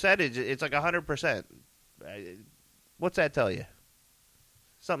 The percentage, it's like 100%. What's that tell you?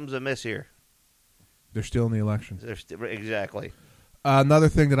 Something's amiss here. They're still in the election. Exactly. Another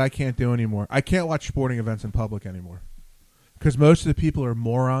thing that I can't do anymore, I can't watch sporting events in public anymore because most of the people are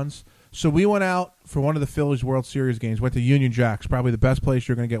morons. So we went out for one of the Phillies World Series games, went to Union Jack's, probably the best place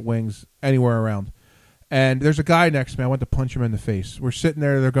you're going to get wings anywhere around. And there's a guy next to me. I went to punch him in the face. We're sitting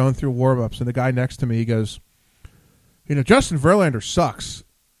there. They're going through warm-ups, and the guy next to me, he goes, Justin Verlander sucks.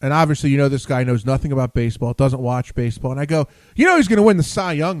 And obviously, this guy knows nothing about baseball, doesn't watch baseball. And I go, he's going to win the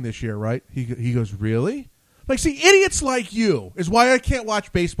Cy Young this year, right? He goes, really? Like, see, idiots like you is why I can't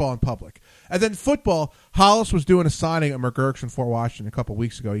watch baseball in public. And then football, Hollis was doing a signing at McGurk's in Fort Washington a couple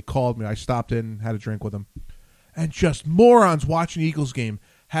weeks ago. He called me. I stopped in, had a drink with him. And just morons watching Eagles game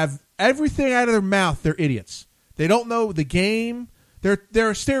have everything out of their mouth. They're idiots. They don't know the game. They're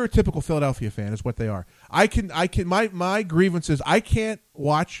a stereotypical Philadelphia fan is what they are. My grievance is I can't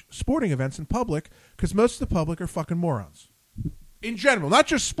watch sporting events in public because most of the public are fucking morons. In general, not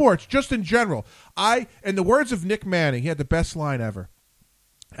just sports, just in general. In the words of Nick Manning, he had the best line ever.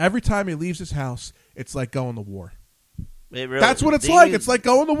 Every time he leaves his house, it's like going to war. That's what it's like. It's like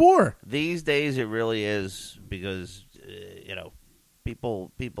going to war. These days, it really is because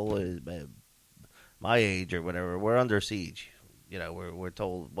people my age or whatever, we're under siege. We're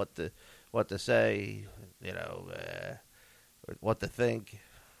told what to say. What to think.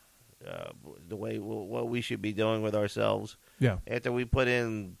 What we should be doing with ourselves. Yeah. After we put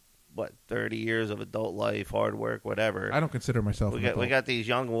in 30 years of adult life, hard work, whatever. I don't consider myself an adult. We got these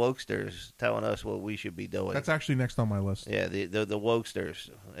young wokesters telling us what we should be doing. That's actually next on my list. Yeah, the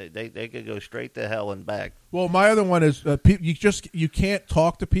wokesters. They could go straight to hell and back. Well, my other one is you can't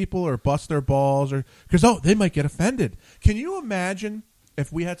talk to people or bust their balls because they might get offended. Can you imagine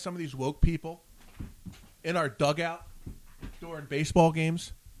if we had some of these woke people in our dugout during baseball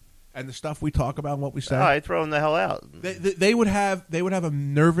games? And the stuff we talk about and what we say, I'd throw them the hell out. They would have a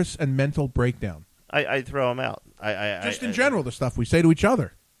nervous and mental breakdown. I'd throw them out. In general, the stuff we say to each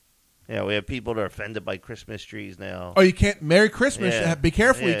other. Yeah, we have people that are offended by Christmas trees now. Oh, you can't Merry Christmas. Yeah. Be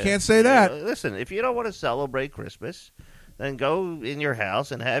careful, you can't say that. Listen, if you don't want to celebrate Christmas, then go in your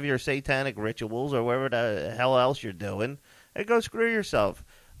house and have your satanic rituals or whatever the hell else you're doing, and go screw yourself.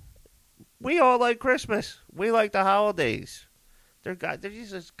 We all like Christmas. We like the holidays. They're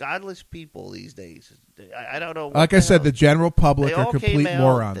just godless people these days. I don't know. Like I said, the general public are complete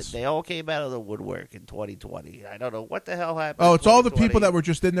morons. They all came out of the woodwork in 2020. I don't know what the hell happened. Oh, it's all the people that were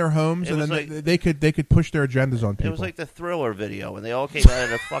just in their homes, and then they could push their agendas on people. It was like the Thriller video, and they all came out of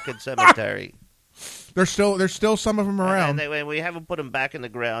the fucking cemetery. There's still some of them around. And we haven't put them back in the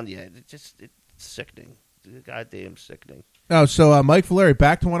ground yet. It's sickening. Goddamn sickening. Oh, so Mike Valeri,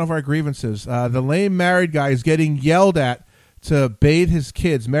 back to one of our grievances. The lame married guy is getting yelled at to bathe his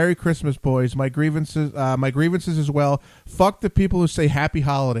kids. Merry Christmas, boys. My grievances as well. Fuck the people who say Happy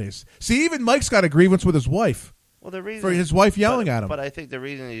Holidays. See, even Mike's got a grievance with his wife. Well, the reason for his wife yelling at him. But I think the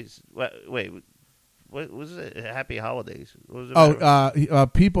reason he's wait. What was it? Happy Holidays. What was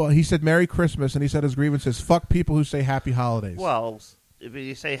it people. He said Merry Christmas, and he said his grievance is fuck people who say Happy Holidays. Well, if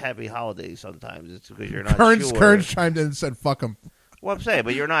you say Happy Holidays, sometimes it's because you're not sure. Kearns chimed in and said fuck them. Well, I'm saying,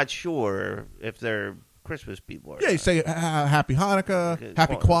 but you're not sure if they're Christmas people. Yeah, you say Happy Hanukkah,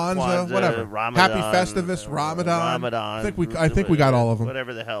 Happy Kwanzaa, whatever. Ramadan, Happy Festivus, Ramadan. Ramadan. I think we got all of them.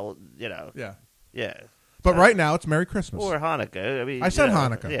 Whatever the hell, Yeah. But right now it's Merry Christmas or Hanukkah. I mean, I said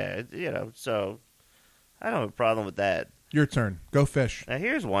Hanukkah. Yeah, so I don't have a problem with that. Your turn. Go fish. Now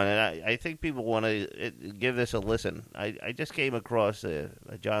here's one, and I think people want to give this a listen. I just came across a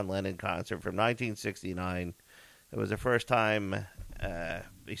John Lennon concert from 1969. It was the first time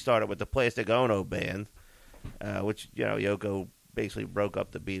he started with the Plastic Ono band, which Yoko basically broke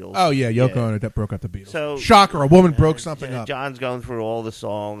up the Beatles. Oh yeah, Yoko Ono that broke up the Beatles. So shocker, a woman broke something up. John's going through all the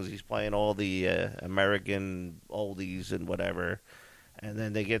songs. He's playing all the American oldies and whatever, and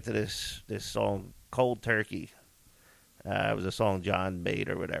then they get to this song "Cold Turkey." It was a song John made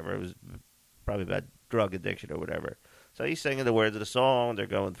or whatever. It was probably about drug addiction or whatever. So he's singing the words of the song. They're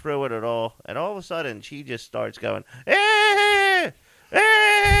going through it at all, and all of a sudden she just starts going, "Eh,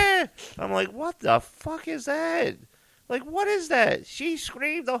 eh." I'm like, what the fuck is that? Like, what is that? She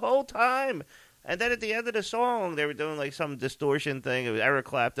screamed the whole time. And then at the end of the song, they were doing like some distortion thing. Eric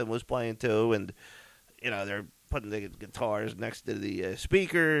Clapton was playing too, and they're putting the guitars next to the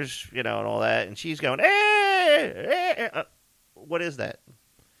speakers, and all that. And she's going, "Hey!" What is that?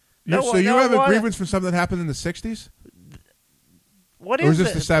 You have a grievance for something that happened in the '60s? What or is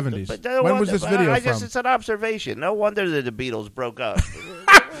this the '70s? When was this video from? It's an observation. No wonder that the Beatles broke up.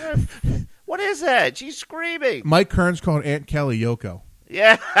 What is that? She's screaming. Mike Kearns called Aunt Kelly Yoko.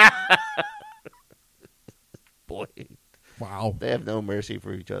 Yeah. Boy. Wow. They have no mercy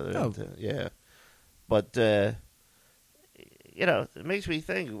for each other. No. Yeah. But, it makes me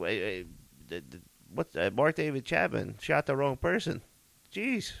think, Mark David Chapman shot the wrong person.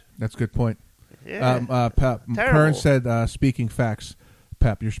 Jeez. That's a good point. Yeah. Pep, Kearns said, speaking facts.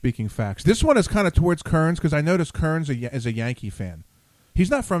 Pep, you're speaking facts. This one is kind of towards Kearns because I noticed Kearns is a Yankee fan. He's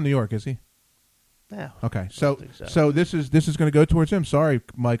not from New York, is he? No. Okay, so this is going to go towards him. Sorry,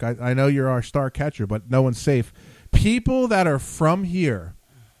 Mike. I know you're our star catcher, but no one's safe. People that are from here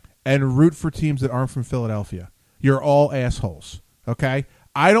and root for teams that aren't from Philadelphia, you're all assholes. Okay,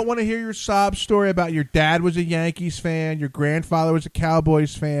 I don't want to hear your sob story about your dad was a Yankees fan, your grandfather was a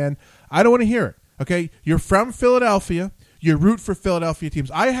Cowboys fan. I don't want to hear it. Okay, you're from Philadelphia. You root for Philadelphia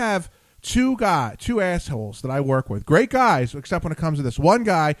teams. I have two assholes that I work with. Great guys, except when it comes to this. One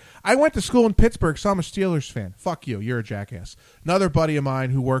guy, I went to school in Pittsburgh, so I'm a Steelers fan. Fuck you. You're a jackass. Another buddy of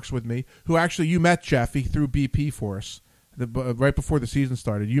mine who works with me, who actually you met, Jeff. He threw BP for us right before the season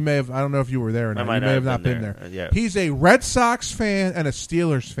started. You may have, I don't know if you were there or not. You may have not been there. Yeah. He's a Red Sox fan and a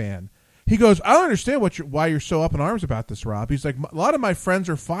Steelers fan. He goes, I don't understand why you're so up in arms about this, Rob. He's like, a lot of my friends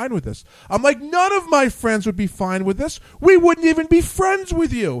are fine with this. I'm like, none of my friends would be fine with this. We wouldn't even be friends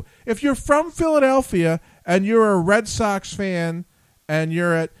with you. If you're from Philadelphia and you're a Red Sox fan and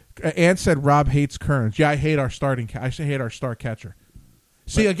you're at, Ann said Rob hates Kearns. Yeah, I hate our star catcher.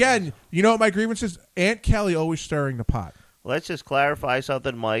 See, again, you know what my grievance is? Aunt Kelly always stirring the pot. Let's just clarify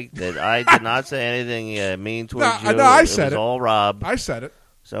something, Mike, that I did not say anything mean towards you. No, I said it. It was all Rob. I said it.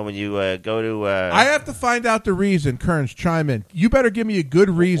 So when you go to... I have to find out the reason. Kearns, chime in. You better give me a good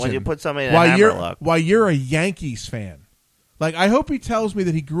reason. When you put somebody in a hammerlock. Why you're a Yankees fan. Like, I hope he tells me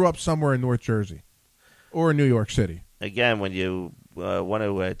that he grew up somewhere in North Jersey or in New York City. Again, when you want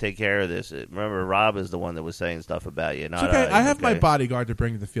to take care of this, remember, Rob is the one that was saying stuff about you. Not it's okay. I have my bodyguard to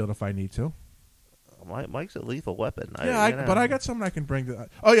bring to the field if I need to. Mike's a lethal weapon. Yeah, but I got someone I can bring to...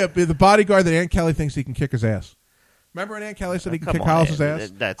 Oh, yeah, the bodyguard that Aunt Kelly thinks he can kick his ass. Remember when Aunt Kelly said he could kick Hollis's ass?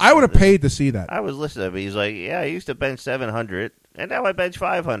 I would have paid to see that. I was listening to him. He's like, yeah, I used to bench 700, and now I bench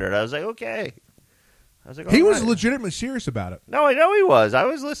 500. I was like, okay. He was legitimately serious about it. No, I know he was. I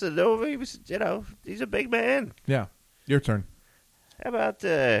was listening to him. He was, he's a big man. Yeah. Your turn. How about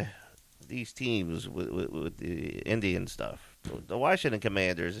these teams with the Indian stuff? The Washington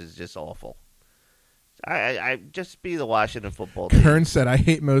Commanders is just awful. I just be the Washington football team. Kern said, I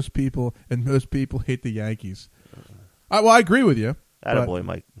hate most people, and most people hate the Yankees. I agree with you. Attaboy,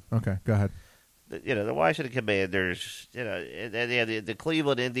 Mike. Okay, go ahead. The Washington Commanders, the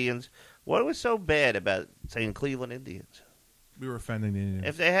Cleveland Indians. What was so bad about saying Cleveland Indians? We were offending the Indians.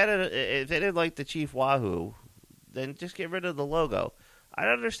 If they didn't like the Chief Wahoo, then just get rid of the logo. I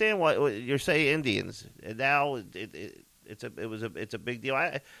don't understand why you're saying Indians, and now it's a big deal.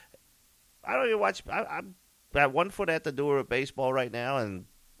 I don't even watch. I'm at 1 foot at the door of baseball right now, and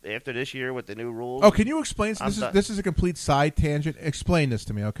after this year with the new rules. Oh, can you explain? This is a complete side tangent. Explain this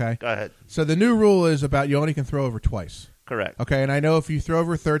to me, okay? Go ahead. So the new rule is about you only can throw over twice. Correct. Okay, and I know if you throw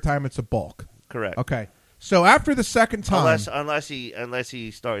over a third time, it's a balk. Correct. Okay. So after the second time, unless he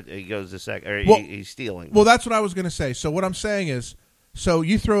goes the second, or he's stealing. Well, that's what I was going to say. So what I'm saying is, so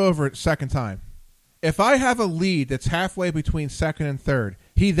you throw over it second time. If I have a lead that's halfway between second and third,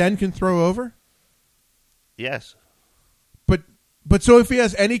 he then can throw over? Yes. But so if he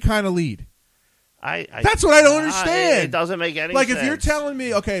has any kind of lead, that's what I don't understand. It doesn't make any sense. Like if you're telling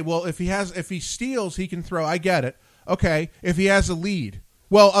me, okay, well if he steals, he can throw. I get it. Okay, if he has a lead,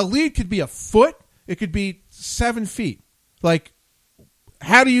 well, a lead could be a foot. It could be 7 feet. Like,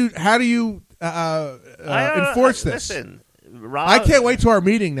 how do you enforce this? Listen, Rob, I can't wait to our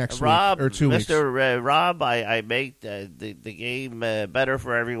meeting next week or 2 weeks. Mr. Rob, I make the game better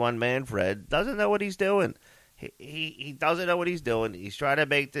for everyone. Manfred doesn't know what he's doing. He doesn't know what he's doing. He's trying to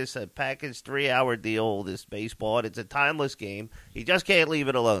make this a package 3-hour deal, this baseball, and it's a timeless game. He just can't leave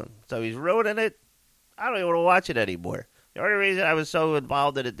it alone. So he's ruining it. I don't even want to watch it anymore. The only reason I was so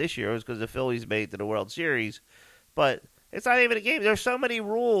involved in it this year was because the Phillies made it to the World Series. But it's not even a game. There's so many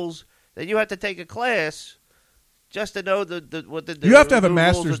rules that you have to take a class just to know what the you have to have a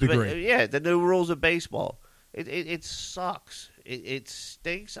master's degree. The new rules of baseball. It sucks. It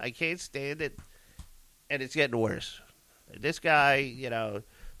stinks. I can't stand it, and it's getting worse. This guy,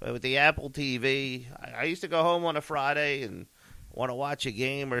 with the Apple TV, I used to go home on a Friday and want to watch a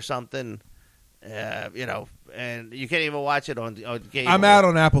game or something, and you can't even watch it on game. I'm out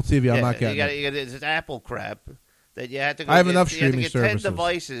on Apple TV. I'm not getting it. It's Apple crap that you have to go. I have enough you have to streaming get services. 10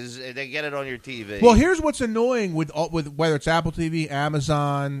 devices and then get it on your TV. Well, here's what's annoying with whether it's Apple TV,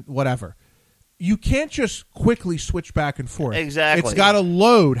 Amazon, whatever. You can't just quickly switch back and forth. Exactly. It's got to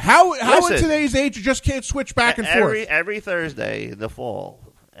load. How Listen, in today's age you just can't switch back and forth? Every Thursday in the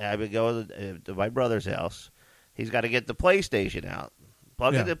fall, I would go to my brother's house. He's got to get the PlayStation out.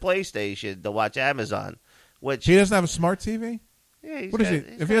 Plug in the PlayStation to watch Amazon. Which he doesn't have a smart TV? Yeah, what is it?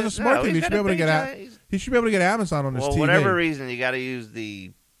 If he has a smart TV, he should be able to get he should be able to get Amazon on his TV. For whatever reason, you got to use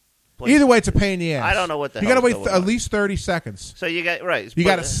the Either way, it's a pain in the ass. I don't know what the you hell. You got to wait at least 30 seconds. So you got right. You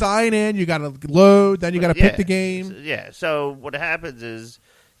got to sign in. You got to load. Then you got to pick the game. Yeah. So what happens is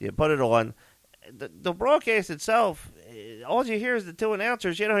you put it on. The broadcast itself, all you hear is the two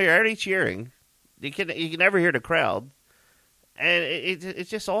announcers. You don't hear any cheering. You can never hear the crowd, and it's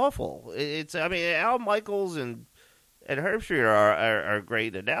just awful. Al Michaels and Herbstreit are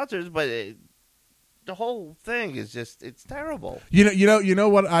great announcers, but. The whole thing is it's terrible. You know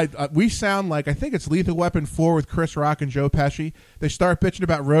what we sound like. I think it's Lethal Weapon 4 with Chris Rock and Joe Pesci. They start bitching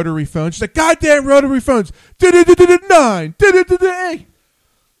about rotary phones. She's like, goddamn rotary phones. 9. You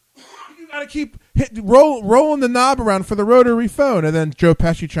gotta keep rolling the knob around for the rotary phone. And then Joe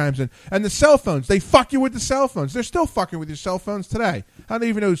Pesci chimes in. And the cell phones, they fuck you with the cell phones. They're still fucking with your cell phones today. I don't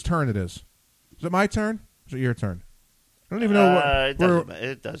even know whose turn it is. Is it my turn? Or is it your turn? I don't even know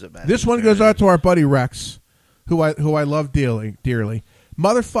it doesn't matter. This one goes out to our buddy Rex, who I love dearly.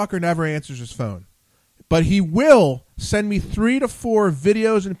 Motherfucker never answers his phone, but he will send me 3 to 4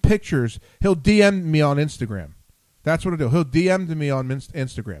 videos and pictures. He'll DM me on Instagram. That's what he'll do. He'll DM me on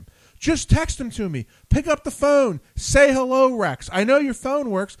Instagram. Just text him to me. Pick up the phone. Say hello, Rex. I know your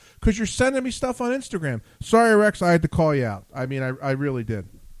phone works because you're sending me stuff on Instagram. Sorry, Rex, I had to call you out. I mean, I really did.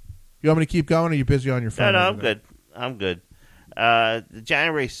 You want me to keep going, or are you busy on your phone? No, I'm good. I'm good. The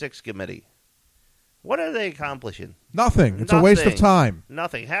January 6th committee. What are they accomplishing? Nothing. It's a waste of time.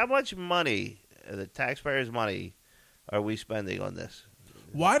 Nothing. How much money, the taxpayers' money, are we spending on this?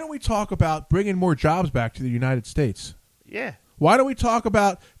 Why don't we talk about bringing more jobs back to the United States? Yeah. Why don't we talk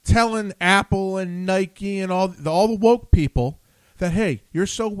about telling Apple and Nike and all the woke people that, hey, you're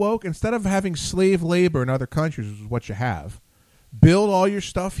so woke, instead of having slave labor in other countries, which is what you have, build all your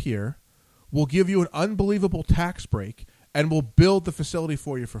stuff here. We'll give you an unbelievable tax break, and we'll build the facility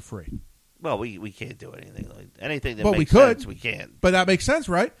for you for free. Well, we can't do anything that makes we could, sense. We can't. But that makes sense,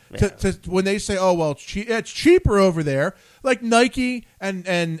 right? Yeah. To when they say, "Oh, well, it's cheaper over there," like Nike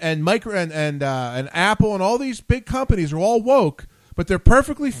and Micro and Apple and all these big companies are all woke, but they're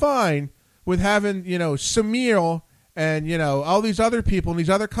perfectly fine with having Samir and all these other people in these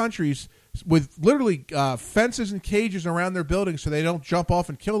other countries with literally fences and cages around their buildings so they don't jump off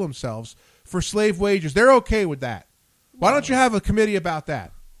and kill themselves for slave wages. They're okay with that. Why don't you have a committee about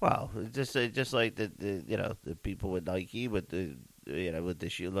that? Well, just like the people with Nike, with the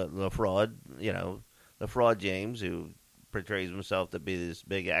fraud, the fraud James, who portrays himself to be this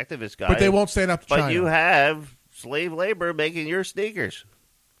big activist guy. But they won't stand up to China. But you have slave labor making your sneakers.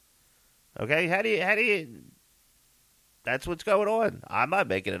 Okay, how do you? That's what's going on. I'm not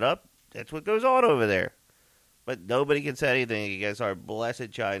making it up. That's what goes on over there. But nobody can say anything against our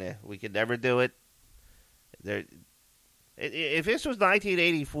blessed China. We could never do it. If this was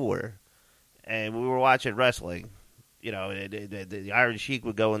 1984 and we were watching wrestling, the Iron Sheik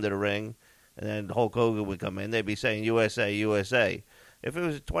would go into the ring and then Hulk Hogan would come in. They'd be saying USA, USA. If it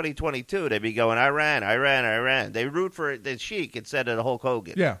was 2022, they'd be going Iran, Iran, Iran. They root for the Sheik instead of the Hulk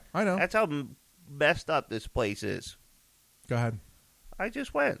Hogan. Yeah, I know. That's how messed up this place is. Go ahead. I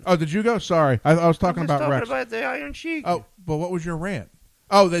just went. Oh, did you go? Sorry. I was talking about Rex. About the Iron Sheik. Oh, but what was your rant?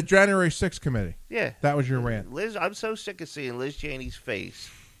 Oh, the January 6th committee. Yeah. That was your rant. Liz, I'm so sick of seeing Liz Cheney's face.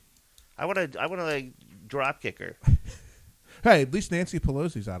 I want to drop kick her. Hey, at least Nancy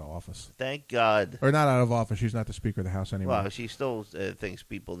Pelosi's out of office. Thank God. Or not out of office. She's not the Speaker of the House anymore. Well, she still thinks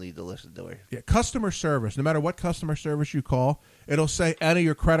people need to listen to her. Yeah, customer service. No matter what customer service you call, it'll say enter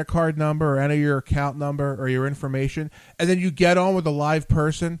your credit card number or enter your account number or your information, and then you get on with a live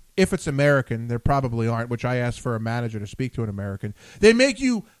person. If it's American, there probably aren't, which I asked for a manager to speak to an American. They make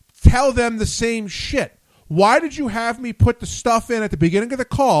you tell them the same shit. Why did you have me put the stuff in at the beginning of the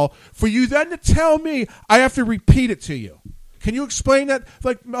call for you then to tell me I have to repeat it to you? Can you explain that?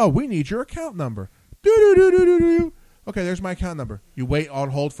 Like, oh, we need your account number. Okay, there's my account number. You wait on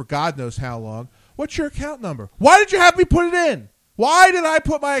hold for God knows how long. What's your account number? Why did you have me put it in? Why did I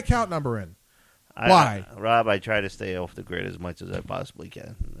put my account number in? Why? Rob, I try to stay off the grid as much as I possibly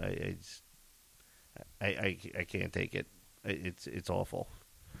can. I can't take it. It's awful.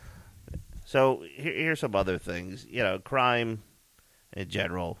 So here's some other things. Crime in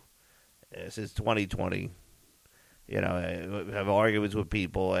general since 2020. I have arguments with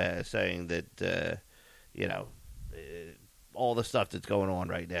people saying that all the stuff that's going on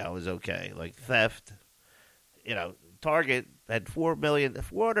right now is okay, like theft. Target had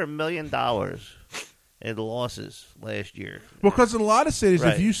 $400 million in losses last year. Because in a lot of cities,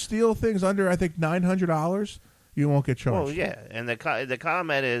 Right. if you steal things under, I think $900, you won't get charged. Well, yeah, and the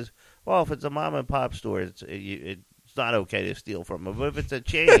comment is, well, if it's a mom and pop store, it's not okay to steal from them. But if it's a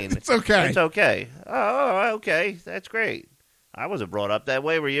chain, It's okay. It's okay. Oh, okay, that's great. I wasn't brought up that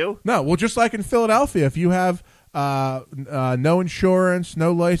way. Were you? No, well, just like in Philadelphia, if you have no insurance,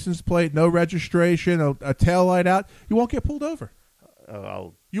 no license plate, no registration, a tail light out, you won't get pulled over.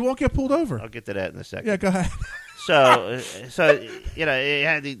 You won't get pulled over. I'll get to that in a second. Yeah, go ahead. So you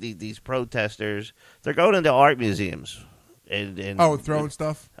had these protesters. They're going into art museums. And throwing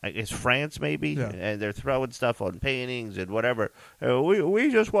stuff? I guess France, maybe? Yeah. And they're throwing stuff on paintings and whatever.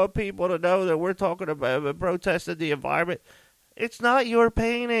 We just want people to know that we're talking about protesting the environment. It's not your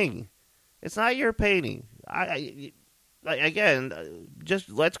painting. It's not your painting. Again, just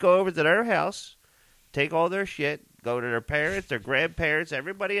let's go over to their house, take all their shit, go to their parents, their grandparents,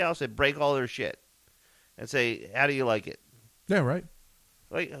 everybody else, and break all their shit. And say, how do you like it? Yeah, right.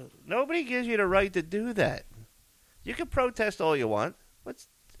 Like, nobody gives you the right to do that. You can protest all you want, but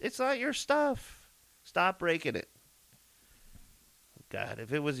it's not your stuff. Stop breaking it. God,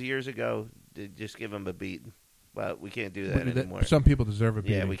 if it was years ago, just give them a beating. But we can't do that anymore. Some people deserve a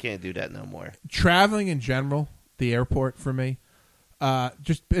beating. Yeah, we can't do that no more. Traveling in general, the airport for me,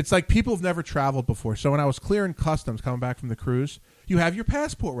 it's like people have never traveled before. So when I was clearing customs coming back from the cruise, you have your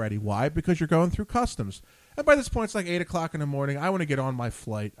passport ready. Why? Because you're going through customs. And by this point, it's like 8 o'clock in the morning. I want to get on my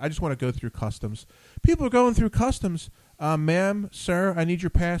flight. I just want to go through customs. People are going through customs. Ma'am, sir, I need your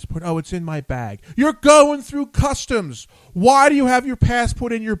passport. Oh, it's in my bag. You're going through customs. Why do you have your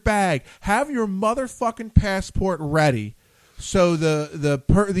passport in your bag? Have your motherfucking passport ready so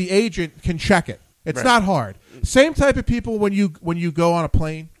the agent can check it. It's Right. not hard. Same type of people when you go on a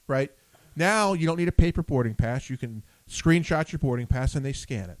plane, right? Now you don't need a paper boarding pass. You can screenshot your boarding pass and they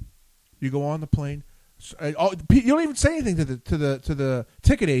scan it. You go on the plane. You don't even say anything to the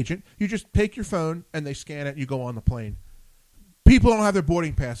ticket agent. You just take your phone and they scan it. And you go on the plane. People don't have their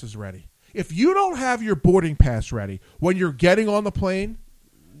boarding passes ready. If you don't have your boarding pass ready when you're getting on the plane,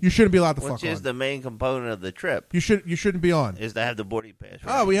 you shouldn't be allowed to fuck on. Which is the main component of the trip. You shouldn't be on. Is to have the boarding pass.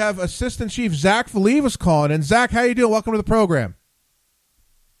 Right? Oh, we have Assistant Chief Zach Valiva's calling. And Zach, how you doing? Welcome to the program.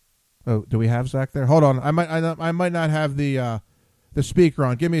 Oh, do we have Zach there? Hold on. I might not have the speaker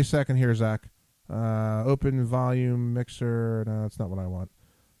on. Give me a second here, Zach. Open volume mixer. No, that's not what I want.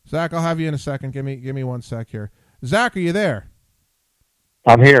 Zach, I'll have you in a second. Give me 1 sec here. Zach, are you there?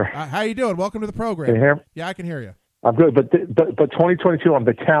 I'm here. How you doing? Welcome to the program. Can you hear me? Yeah, I can hear you. I'm good, but 2022 I'm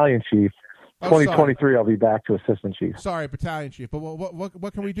battalion chief. Oh, 2023 I'll be back to assistant chief. Sorry, battalion chief. But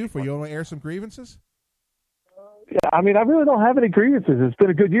what can we do for you? You want to air some grievances? Yeah, I mean, I really don't have any grievances. It's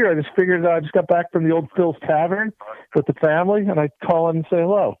been a good year. I just figured I just got back from the old Phil's Tavern with the family, and I call in and say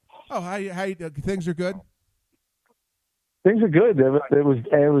hello. Oh, how you things are good? Things are good. It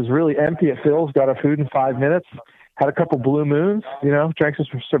was really empty at Phil's. Got our food in 5 minutes. Had a couple Blue Moons. Drank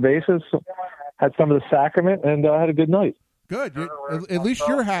some cervezas. Had some of the sacrament, and had a good night. Good. At least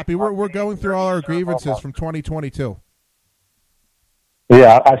you're happy. We're going through all our grievances from 2022.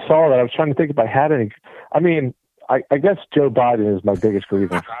 Yeah, I saw that. I was trying to think if I had any. I mean, I guess Joe Biden is my biggest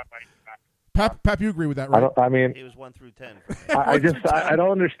grievance. Pap, you agree with that, right? I mean, It was 1 through 10. I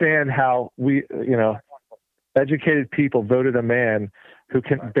don't understand how we, educated people voted a man who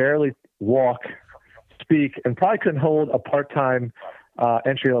can barely walk, speak, and probably couldn't hold a part-time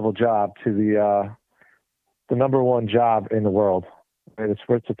entry-level job to the number one job in the world. I mean, it's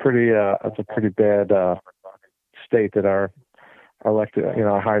a pretty bad state that our elected,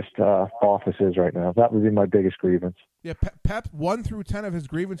 our highest office is right now. That would be my biggest grievance. Yeah, Pep, 1 through 10 of his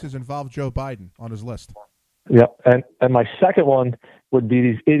grievances involve Joe Biden on his list. Yep, and my second one would be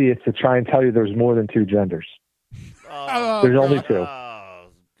these idiots that try and tell you there's more than two genders. Oh, There's only two. Oh,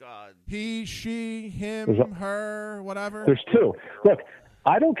 God. He, she, him, her, whatever. There's two. Look,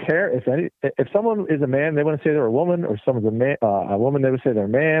 I don't care if someone is a man, they want to say they're a woman, or someone's a man, a woman, they would say they're a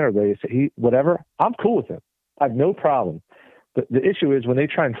man, or they say he, whatever. I'm cool with it. I have no problem. But the issue is when they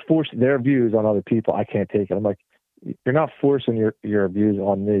try and force their views on other people, I can't take it. I'm like, you're not forcing your views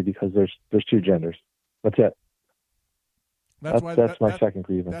on me because there's two genders. That's it. That's my second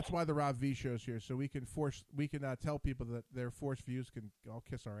grievance. That's why the Rob V show's here, so we can tell people that their forced views can all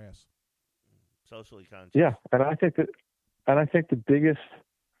kiss our ass. Socially conscious. Yeah, and I think the biggest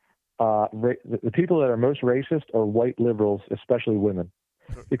the people that are most racist are white liberals, especially women,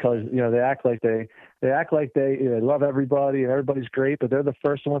 because they act like they love everybody and everybody's great, but they're the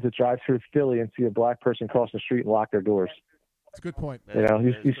first ones that drive through Philly and see a black person cross the street and lock their doors. That's a good point.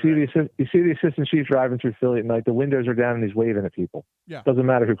 You see the assistant chief driving through Philly at night. The windows are down and he's waving at people. Yeah, doesn't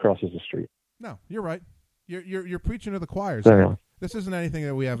matter who crosses the street. No, you're right. You're preaching to the choir. Anyway. This isn't anything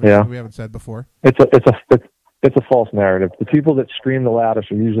that we haven't said before. It's a false narrative. The people that scream the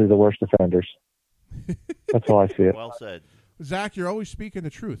loudest are usually the worst offenders. That's how I see it. Well said, Zach. You're always speaking the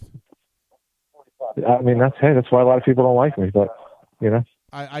truth. I mean, that's why a lot of people don't like me. But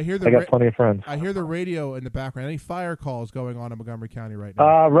I hear I got plenty of friends. I hear the radio in the background. Any fire calls going on in Montgomery County right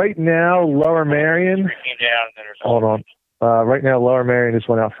now? Right now, Lower Marion. Hold on. Right now, Lower Marion just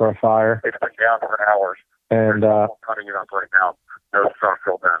went out for a fire. It's been down for hours. And cutting it up right now. No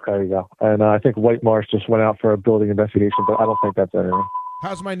structural damage. There you go. And I think White Marsh just went out for a building investigation, but I don't think that's anything.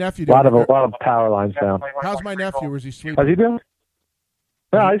 How's my nephew doing? A lot of power lines down. How's my nephew? Is he sleeping? How's he doing?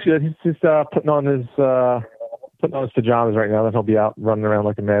 No, he's good. He's just putting on his pajamas right now. Then he'll be out running around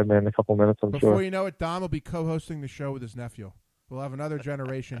like a madman in a couple minutes, I'm sure. Before you know it, Dom will be co-hosting the show with his nephew. We'll have another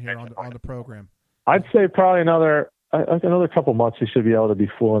generation here on the program. I'd say probably another couple months he should be able to be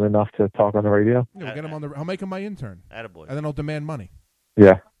fluent enough to talk on the radio. Yeah, we'll get him on I'll make him my intern. Attaboy. And then I'll demand money.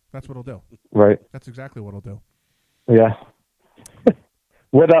 Yeah. That's what he'll do. Right. That's exactly what he'll do. Yeah.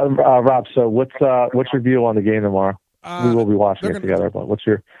 What Rob, so what's your view on the game tomorrow? We will be watching it together, but what's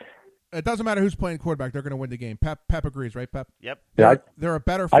your... It doesn't matter who's playing quarterback; they're going to win the game. Pep agrees, right? Pep. Yep. They're a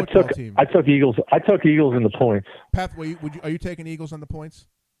better football team. I took Eagles. I took Eagles in the points. Pep, are you taking Eagles on the points?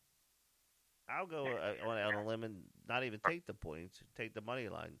 I'll go on a limb and not even take the points. Take the money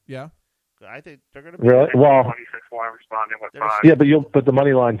line. Yeah. I think they're going to be really well. 26-1 responding with 5. Yeah, but the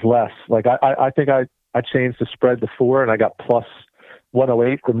money line's less. Like I think I changed the spread to 4 and I got plus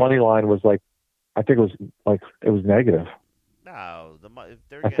 108. The money line was like, I think it was negative. No, if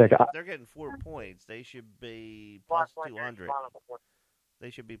they're getting 4 points, they should be plus 200. They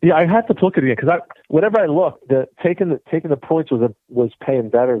should be. Yeah, I had to look at it because whenever I looked, taking the points was paying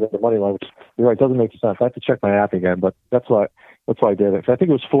better than the money line. Which you're right, doesn't make sense. I have to check my app again, but that's why I did it. I think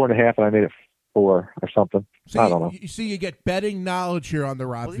it was 4.5, and I made it 4 or something. I don't know. You see, you get betting knowledge here on the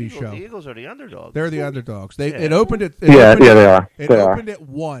Rob V Show. The Eagles are the underdogs. They're the underdogs. It opened it. They are. It opened at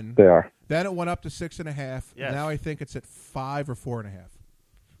 1. They are. Then it went up to 6.5. Yes. Now I think it's at 5 or 4.5.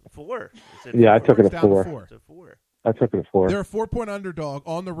 4. I took it at 4. It's at 4. I took it at 4. They're a 4-point underdog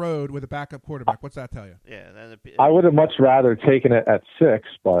on the road with a backup quarterback. What's that tell you? Yeah. I would have much rather taken it at 6,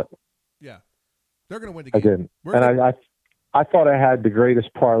 but yeah, they're going to win the game. I didn't. I thought I had the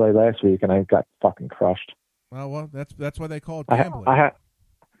greatest parlay last week, and I got fucking crushed. Well, that's why they call it gambling. I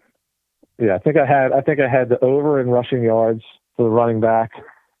think I had the over in rushing yards for the running back,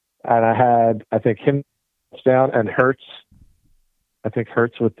 and I think him down and Hurts. I think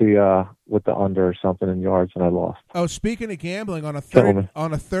Hurts with the under or something in yards, and I lost. Oh, speaking of gambling, on a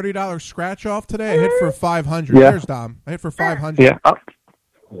 $30 scratch off today, I hit for 500. Yeah. There's Dom. I hit for 500. Yeah.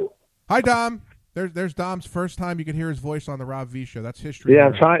 Hi, Dom. There's Dom's first time you can hear his voice on the Rob V Show. That's history. Yeah,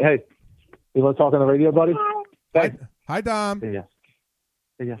 I'm trying. Hey, you want to talk on the radio, buddy? Hi, Dom. Say yes.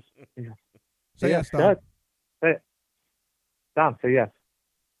 Say yes. Say yes, Dom. Say it. Dom, say yes.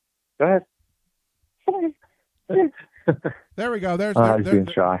 Go ahead. There we go. He's being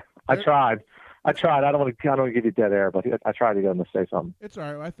shy. I tried. I don't want to give you dead air, but I tried to get him to say something. It's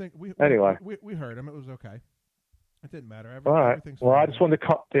all right. I think we heard him. It was okay. It didn't matter. All right. Well, I just wanted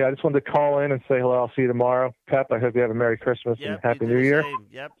to call in and say hello. I'll see you tomorrow. Pep, I hope you have a Merry Christmas and Happy New Year.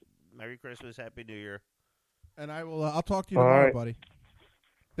 Yep. Merry Christmas, Happy New Year. And I'll talk to you tomorrow, buddy.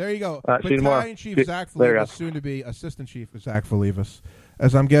 There you go. See you tomorrow. Battalion Chief Zach Felivas, soon to be Assistant Chief Zach Felivas.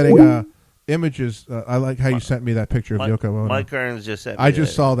 As I'm getting images, I like how you sent me that picture of Yoko Ono. Mike Kearns just sent me I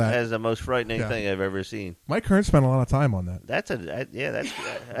just saw that. As the most frightening thing I've ever seen. Mike Kearns spent a lot of time on that.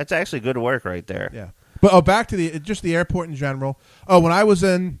 That's actually good work right there. Yeah. But back to the airport in general. When I was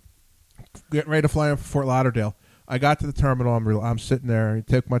getting ready to fly in for Fort Lauderdale, I got to the terminal. I'm sitting there. I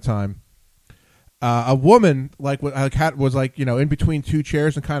took my time. A woman was in between two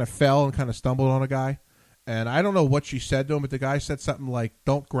chairs and kind of fell and kind of stumbled on a guy. And I don't know what she said to him, but the guy said something like,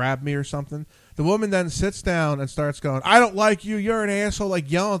 "Don't grab me" or something. The woman then sits down and starts going, "I don't like you. You're an asshole,"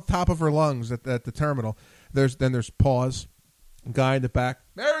 like yelling at the top of her lungs at the terminal. There's pause. Guy in the back,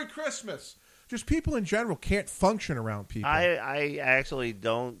 "Merry Christmas." Just people in general can't function around people. I actually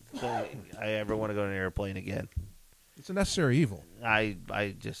don't think I ever want to go on an airplane again. It's a necessary evil.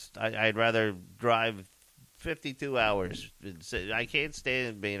 I'd rather drive 52 hours. I can't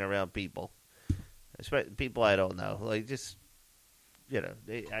stand being around people. Especially people I don't know. Like, just,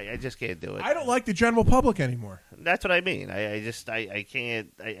 I just can't do it. I don't like the general public anymore. That's what I mean. I just can't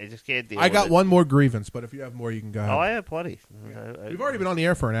deal with it. I got one more grievance, but if you have more, you can go ahead. Oh, I have plenty. We've already been on the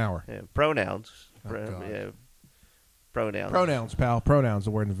air for an hour. Yeah, pronouns. God. Pronouns. Pronouns, pal. Pronouns,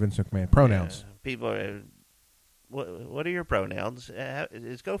 the word in Vince McMahon. Pronouns. People are... What are your pronouns?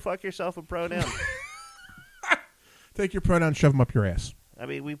 Is go fuck yourself a pronoun? Take your pronouns, shove them up your ass. I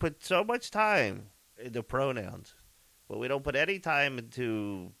mean, we put so much time into pronouns, but we don't put any time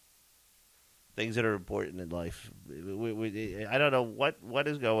into things that are important in life. I don't know what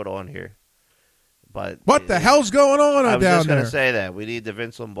is going on here. But what the hell's going on down there? I was just going to say that. We need the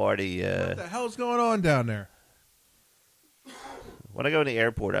Vince Lombardi... what the hell's going on down there? When I go to the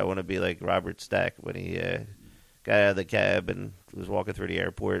airport, I want to be like Robert Stack when he... got out of the cab and was walking through the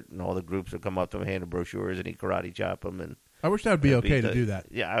airport, and all the groups would come up to him, hand him brochures, and he'd karate chop them. And I wish that would be okay to do that.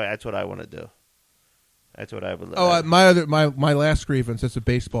 Yeah, that's what I want to do. That's what I would. Oh, my last grievance. It's a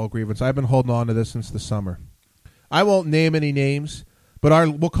baseball grievance. I've been holding on to this since the summer. I won't name any names, but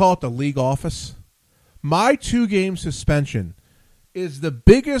we'll call it the league office. My 2-game suspension is the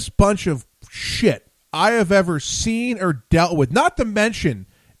biggest bunch of shit I have ever seen or dealt with. Not to mention.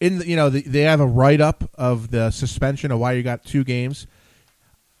 They have a write-up of the suspension of why you got 2 games.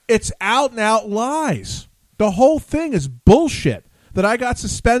 It's out and out lies. The whole thing is bullshit. That I got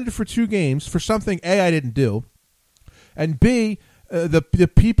suspended for 2 games for something A, I didn't do, and B,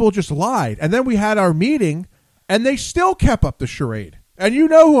 the people just lied. And then we had our meeting, and they still kept up the charade. And you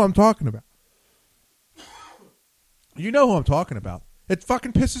know who I'm talking about. You know who I'm talking about. It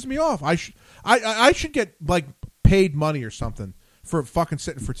fucking pisses me off. I should get like paid money or something for fucking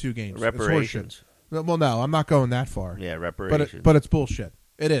sitting for 2 games. Reparations. Well, no, I'm not going that far. Yeah, reparations. But it's bullshit.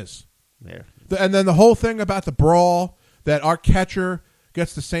 It is. Yeah. And then the whole thing about the brawl, that our catcher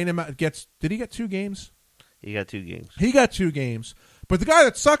gets the same amount. Did he get 2 games? He got 2 games. He got 2 games. But the guy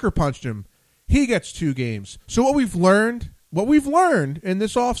that sucker punched him, he gets 2 games. So what we've learned in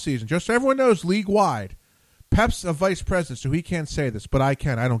this offseason, just so everyone knows league-wide, Pep's a vice president, so he can't say this, but I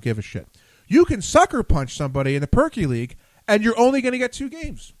can. I don't give a shit. You can sucker punch somebody in the Perky League, and you're only going to get 2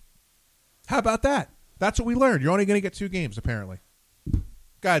 games. How about that? That's what we learned. You're only going to get 2 games, apparently.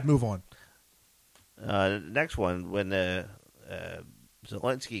 Go ahead, move on. Next one, when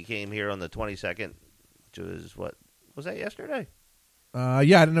Zelensky came here on the 22nd, which was, what, was that yesterday? Yeah, I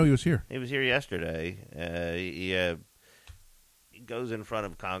didn't know he was here. He was here yesterday. He goes in front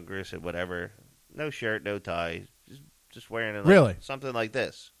of Congress and whatever. No shirt, no tie. Just wearing really? Something like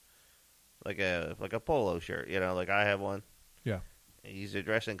this. Like a polo shirt, like I have one. Yeah. He's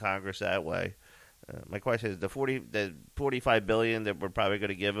addressing Congress that way. My question is, the $45 billion that we're probably going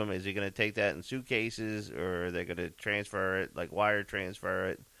to give him, is he going to take that in suitcases, or are they going to transfer it, like wire transfer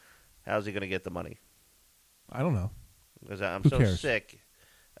it? How's he going to get the money? I don't know. Because I'm Who cares? sick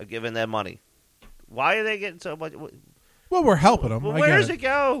of giving them money. Why are they getting so much? Well, we're helping them. Well, where does it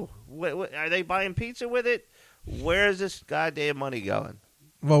go? Are they buying pizza with it? Where is this goddamn money going?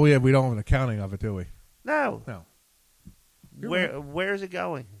 Well, we don't have an accounting of it, do we? No. Where is it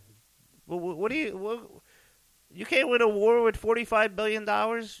going? What do you can't win a war with $45 billion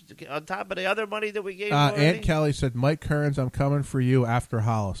on top of the other money that we gave? Aunt Kelly said, "Mike Kearns, I'm coming for you after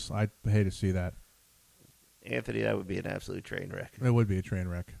Hollis." I'd hate to see that. Anthony, that would be an absolute train wreck. It would be a train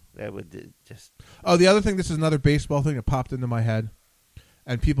wreck. That would just. Oh, the other thing. This is another baseball thing that popped into my head,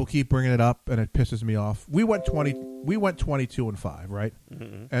 and people keep bringing it up, and it pisses me off. We went 22-5, right?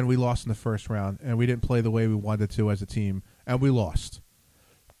 Mm-hmm. And we lost in the first round, and we didn't play the way we wanted to as a team, and we lost.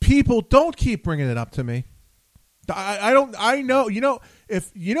 People don't keep bringing it up to me. I don't. I know.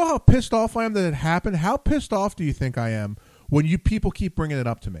 If you know how pissed off I am that it happened. How pissed off do you think I am when people keep bringing it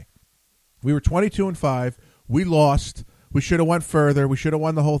up to me? We were 22-5. We lost. We should have went further. We should have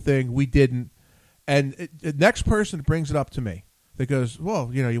won the whole thing. We didn't. And the next person brings it up to me that goes, "Well,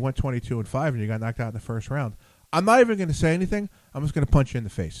 you went 22-5 and you got knocked out in the first round." I'm not even going to say anything. I'm just going to punch you in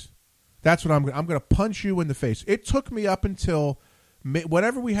the face. That's what I'm going to punch you in the face. It took me up until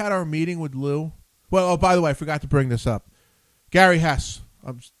whenever we had our meeting with Lou. Well, by the way, I forgot to bring this up. Gary Hess.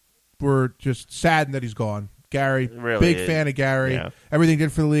 We're just saddened that he's gone. Gary, really big fan of Gary. Yeah. Everything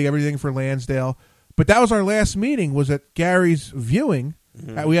did for the league, everything for Lansdale. But that was our last meeting, was at Gary's viewing.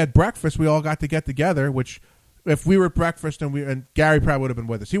 Mm-hmm. We had breakfast. We all got to get together, which if we were at breakfast and Gary probably would have been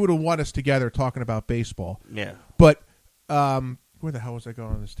with us. He would have won us together talking about baseball. Yeah. But where the hell was I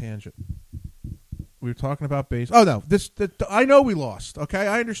going on this tangent? We were talking about base. Oh no, I know we lost. Okay,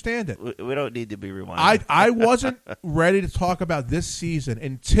 I understand it. We don't need to be reminded. I wasn't ready to talk about this season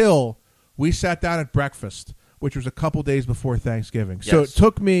until we sat down at breakfast, which was a couple days before Thanksgiving. So Yes.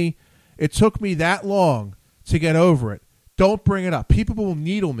 it took me that long to get over it. Don't bring it up. People will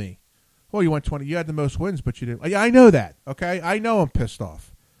needle me. Well, you won 20. You had the most wins, but you didn't. Yeah, I know that. Okay, I know I'm pissed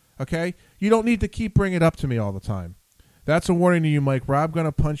off. Okay, you don't need to keep bringing it up to me all the time. That's a warning to you, Mike. Rob going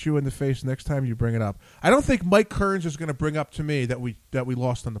to punch you in the face next time you bring it up. I don't think Mike Kearns is going to bring up to me that we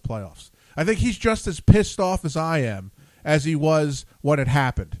lost in the playoffs. I think he's just as pissed off as I am as he was when it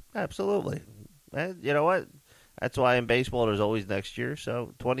happened. Absolutely. And you know what? That's why in baseball there's always next year.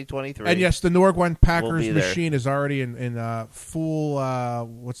 So 2023. And yes, the Norgwen Packers We'll be there. machine is already in full.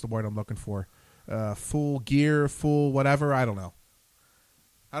 What's the word I'm looking for? Full gear, full whatever. I don't know.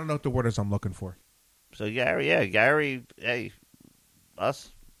 I don't know what the word is I'm looking for. So Gary, hey,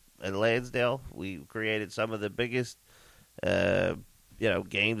 us at Lansdale, we created some of the biggest,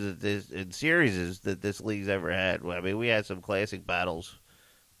 games and series that this league's ever had. I mean, we had some classic battles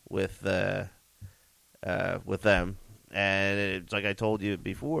with them, and it's like I told you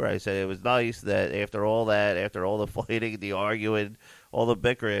before. I said it was nice that after all the fighting, the arguing, all the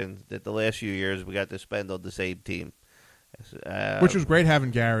bickering, that the last few years we got to spend on the same team. Which was great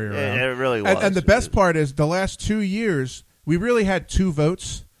having Gary around. It really was. And the best part is the last 2 years, we really had 2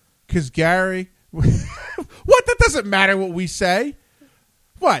 votes because Gary. What? That doesn't matter what we say.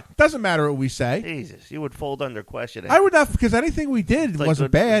 What? Doesn't matter what we say. Jesus, you would fold under questioning. I would not, because anything we did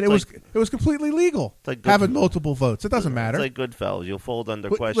wasn't bad. It was completely legal. Like having multiple votes. It doesn't matter. It's like Goodfellas. You'll fold under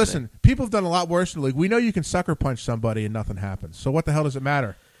questioning. Listen, people have done a lot worse in the league. We know you can sucker punch somebody and nothing happens. So what the hell does it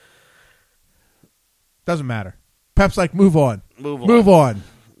matter? Doesn't matter. Pep's like, move on. Move on.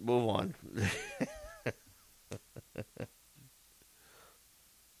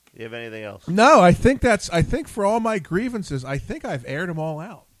 You have anything else? No, I think for all my grievances, I think I've aired them all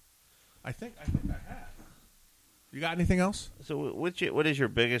out. I think I have. You got anything else? So what is your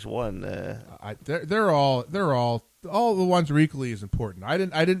biggest one? They're all the ones are equally as important. I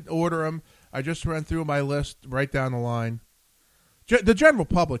didn't order them. I just ran through my list right down the line. The general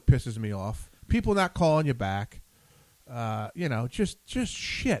public pisses me off. People not calling you back. Just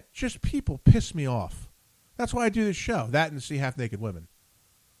shit. Just people piss me off. That's why I do this show. That and to see half naked women.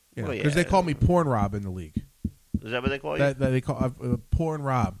 Because they call me Porn Rob in the league. Is that what they call you? They call Porn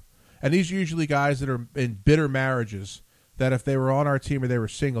Rob. And these are usually guys that are in bitter marriages that if they were on our team or they were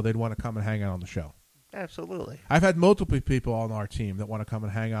single, they'd want to come and hang out on the show. Absolutely. I've had multiple people on our team that want to come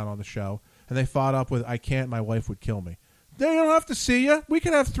and hang out on the show, and they fought up with, I can't, my wife would kill me. They don't have to see you. We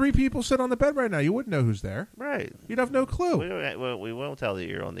could have 3 people sit on the bed right now. You wouldn't know who's there. Right. You'd have no clue. We won't tell that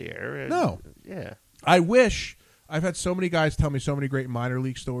you're on the air. No. Yeah. I wish. I've had so many guys tell me so many great minor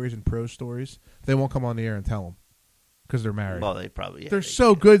league stories and pro stories. They won't come on the air and tell them because they're married. Well, they probably. They're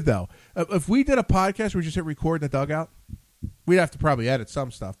so good, though. If we did a podcast where we just hit record in the dugout, we'd have to probably edit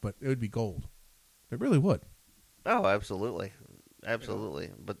some stuff, but it would be gold. It really would. Oh, absolutely.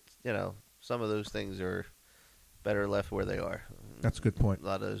 But, some of those things are better left where they are. That's a good point. A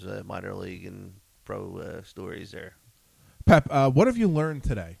lot of those minor league and pro stories there. Pep, what have you learned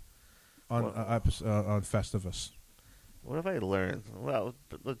today on Festivus? What have I learned? Well,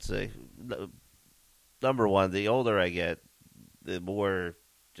 let's see. Number one, the older I get, the more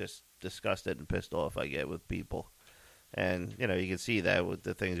just disgusted and pissed off I get with people. And, you can see that with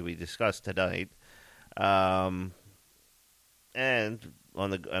the things we discussed tonight. And on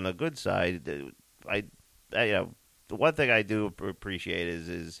the good side, the one thing I do appreciate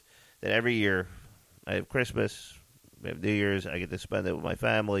is that every year I have Christmas, we have New Year's, I get to spend it with my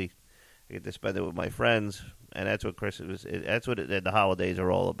family, I get to spend it with my friends, and that's what Christmas is. That's what the holidays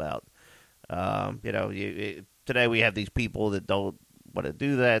are all about. Today we have these people that don't want to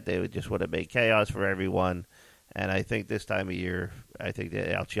do that. They would just want to make chaos for everyone. And I think this time of year, I think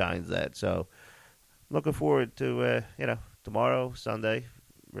that outshines that. So looking forward to, tomorrow, Sunday,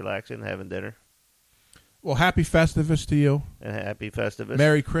 relaxing, having dinner. Well, happy Festivus to you. And happy Festivus.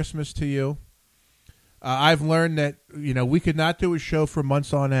 Merry Christmas to you. I've learned that, we could not do a show for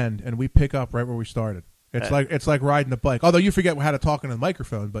months on end, and we pick up right where we started. It's like riding a bike. Although you forget how to talk into the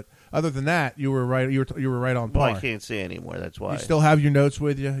microphone, but other than that, you were right. You were right on par. Well, I can't see anymore. That's why. You still have your notes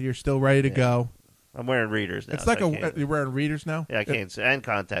with you. You're still ready to go. I'm wearing readers now. It's like you're wearing readers now. Yeah, I can't see, and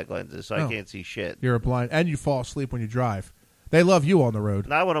contact lenses, so I can't see shit. You're a blind, and you fall asleep when you drive. They love you on the road.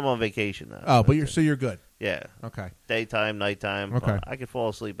 Not when I'm on vacation, though. Oh, but you're good. Yeah. Okay. Daytime, nighttime. Okay. I can fall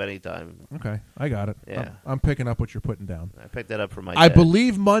asleep anytime. Okay, I got it. Yeah. I'm picking up what you're putting down. I picked that up from my I dad.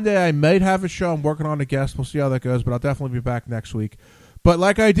 believe Monday I might have a show. I'm working on a guest. We'll see how that goes, but I'll definitely be back next week. But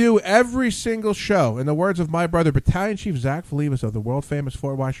like I do every single show, in the words of my brother, Battalion Chief Zach Felibus of the world-famous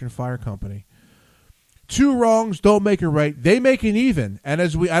Fort Washington Fire Company, 2 wrongs don't make it right. They make it even. And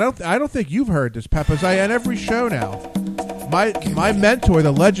as I don't think you've heard this, Pep, as I end every show now. My mentor,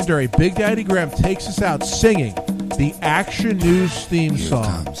 the legendary Big Daddy Graham, takes us out singing the Action News theme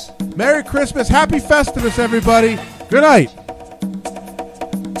song. Merry Christmas. Happy Festivus, everybody. Good night.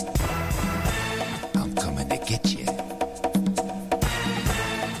 I'm coming to get you.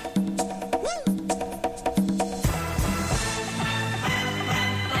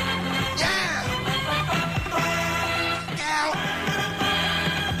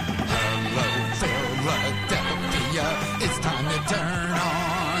 It's time to turn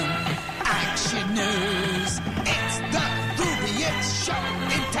on Action News. It's the grooviest show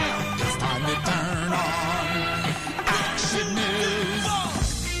in town. It's time to turn on Action News.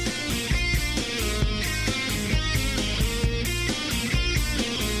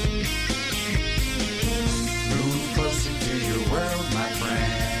 Move closer to your world, my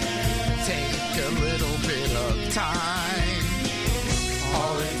friend. Take a little bit of time.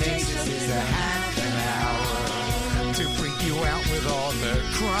 All it takes is a half an hour to freak you out with all the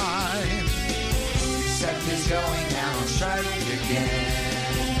crime. Seth is going down on strike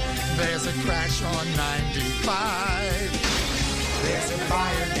again. There's a crash on 95. There's a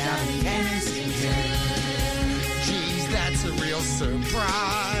fire down in Kensington. Geez, that's a real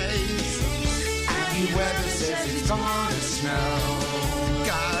surprise. AccuWeather says it's gonna snow.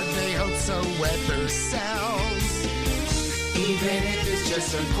 God, they hope so weather sells. Even if it's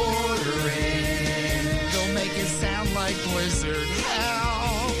just a quarter inch, they'll make it sound like blizzard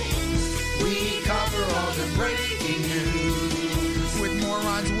hell. We cover all the breaking news with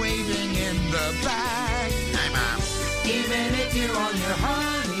morons waving in the back. Hey, Mom. Even if you're on your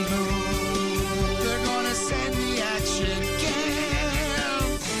honeymoon, they're gonna send the action cam.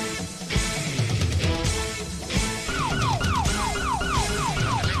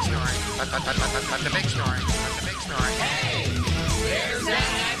 The big story. Hey, there's that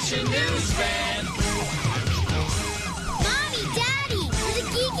Action News fan. Mommy, Daddy, there's a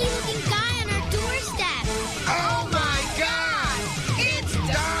geeky-looking guy on our doorstep. Oh my God! It's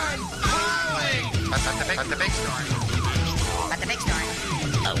Don Calling. But the big story.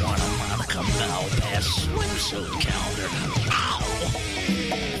 I want a Monica Bell Bass swimsuit calendar. Ow!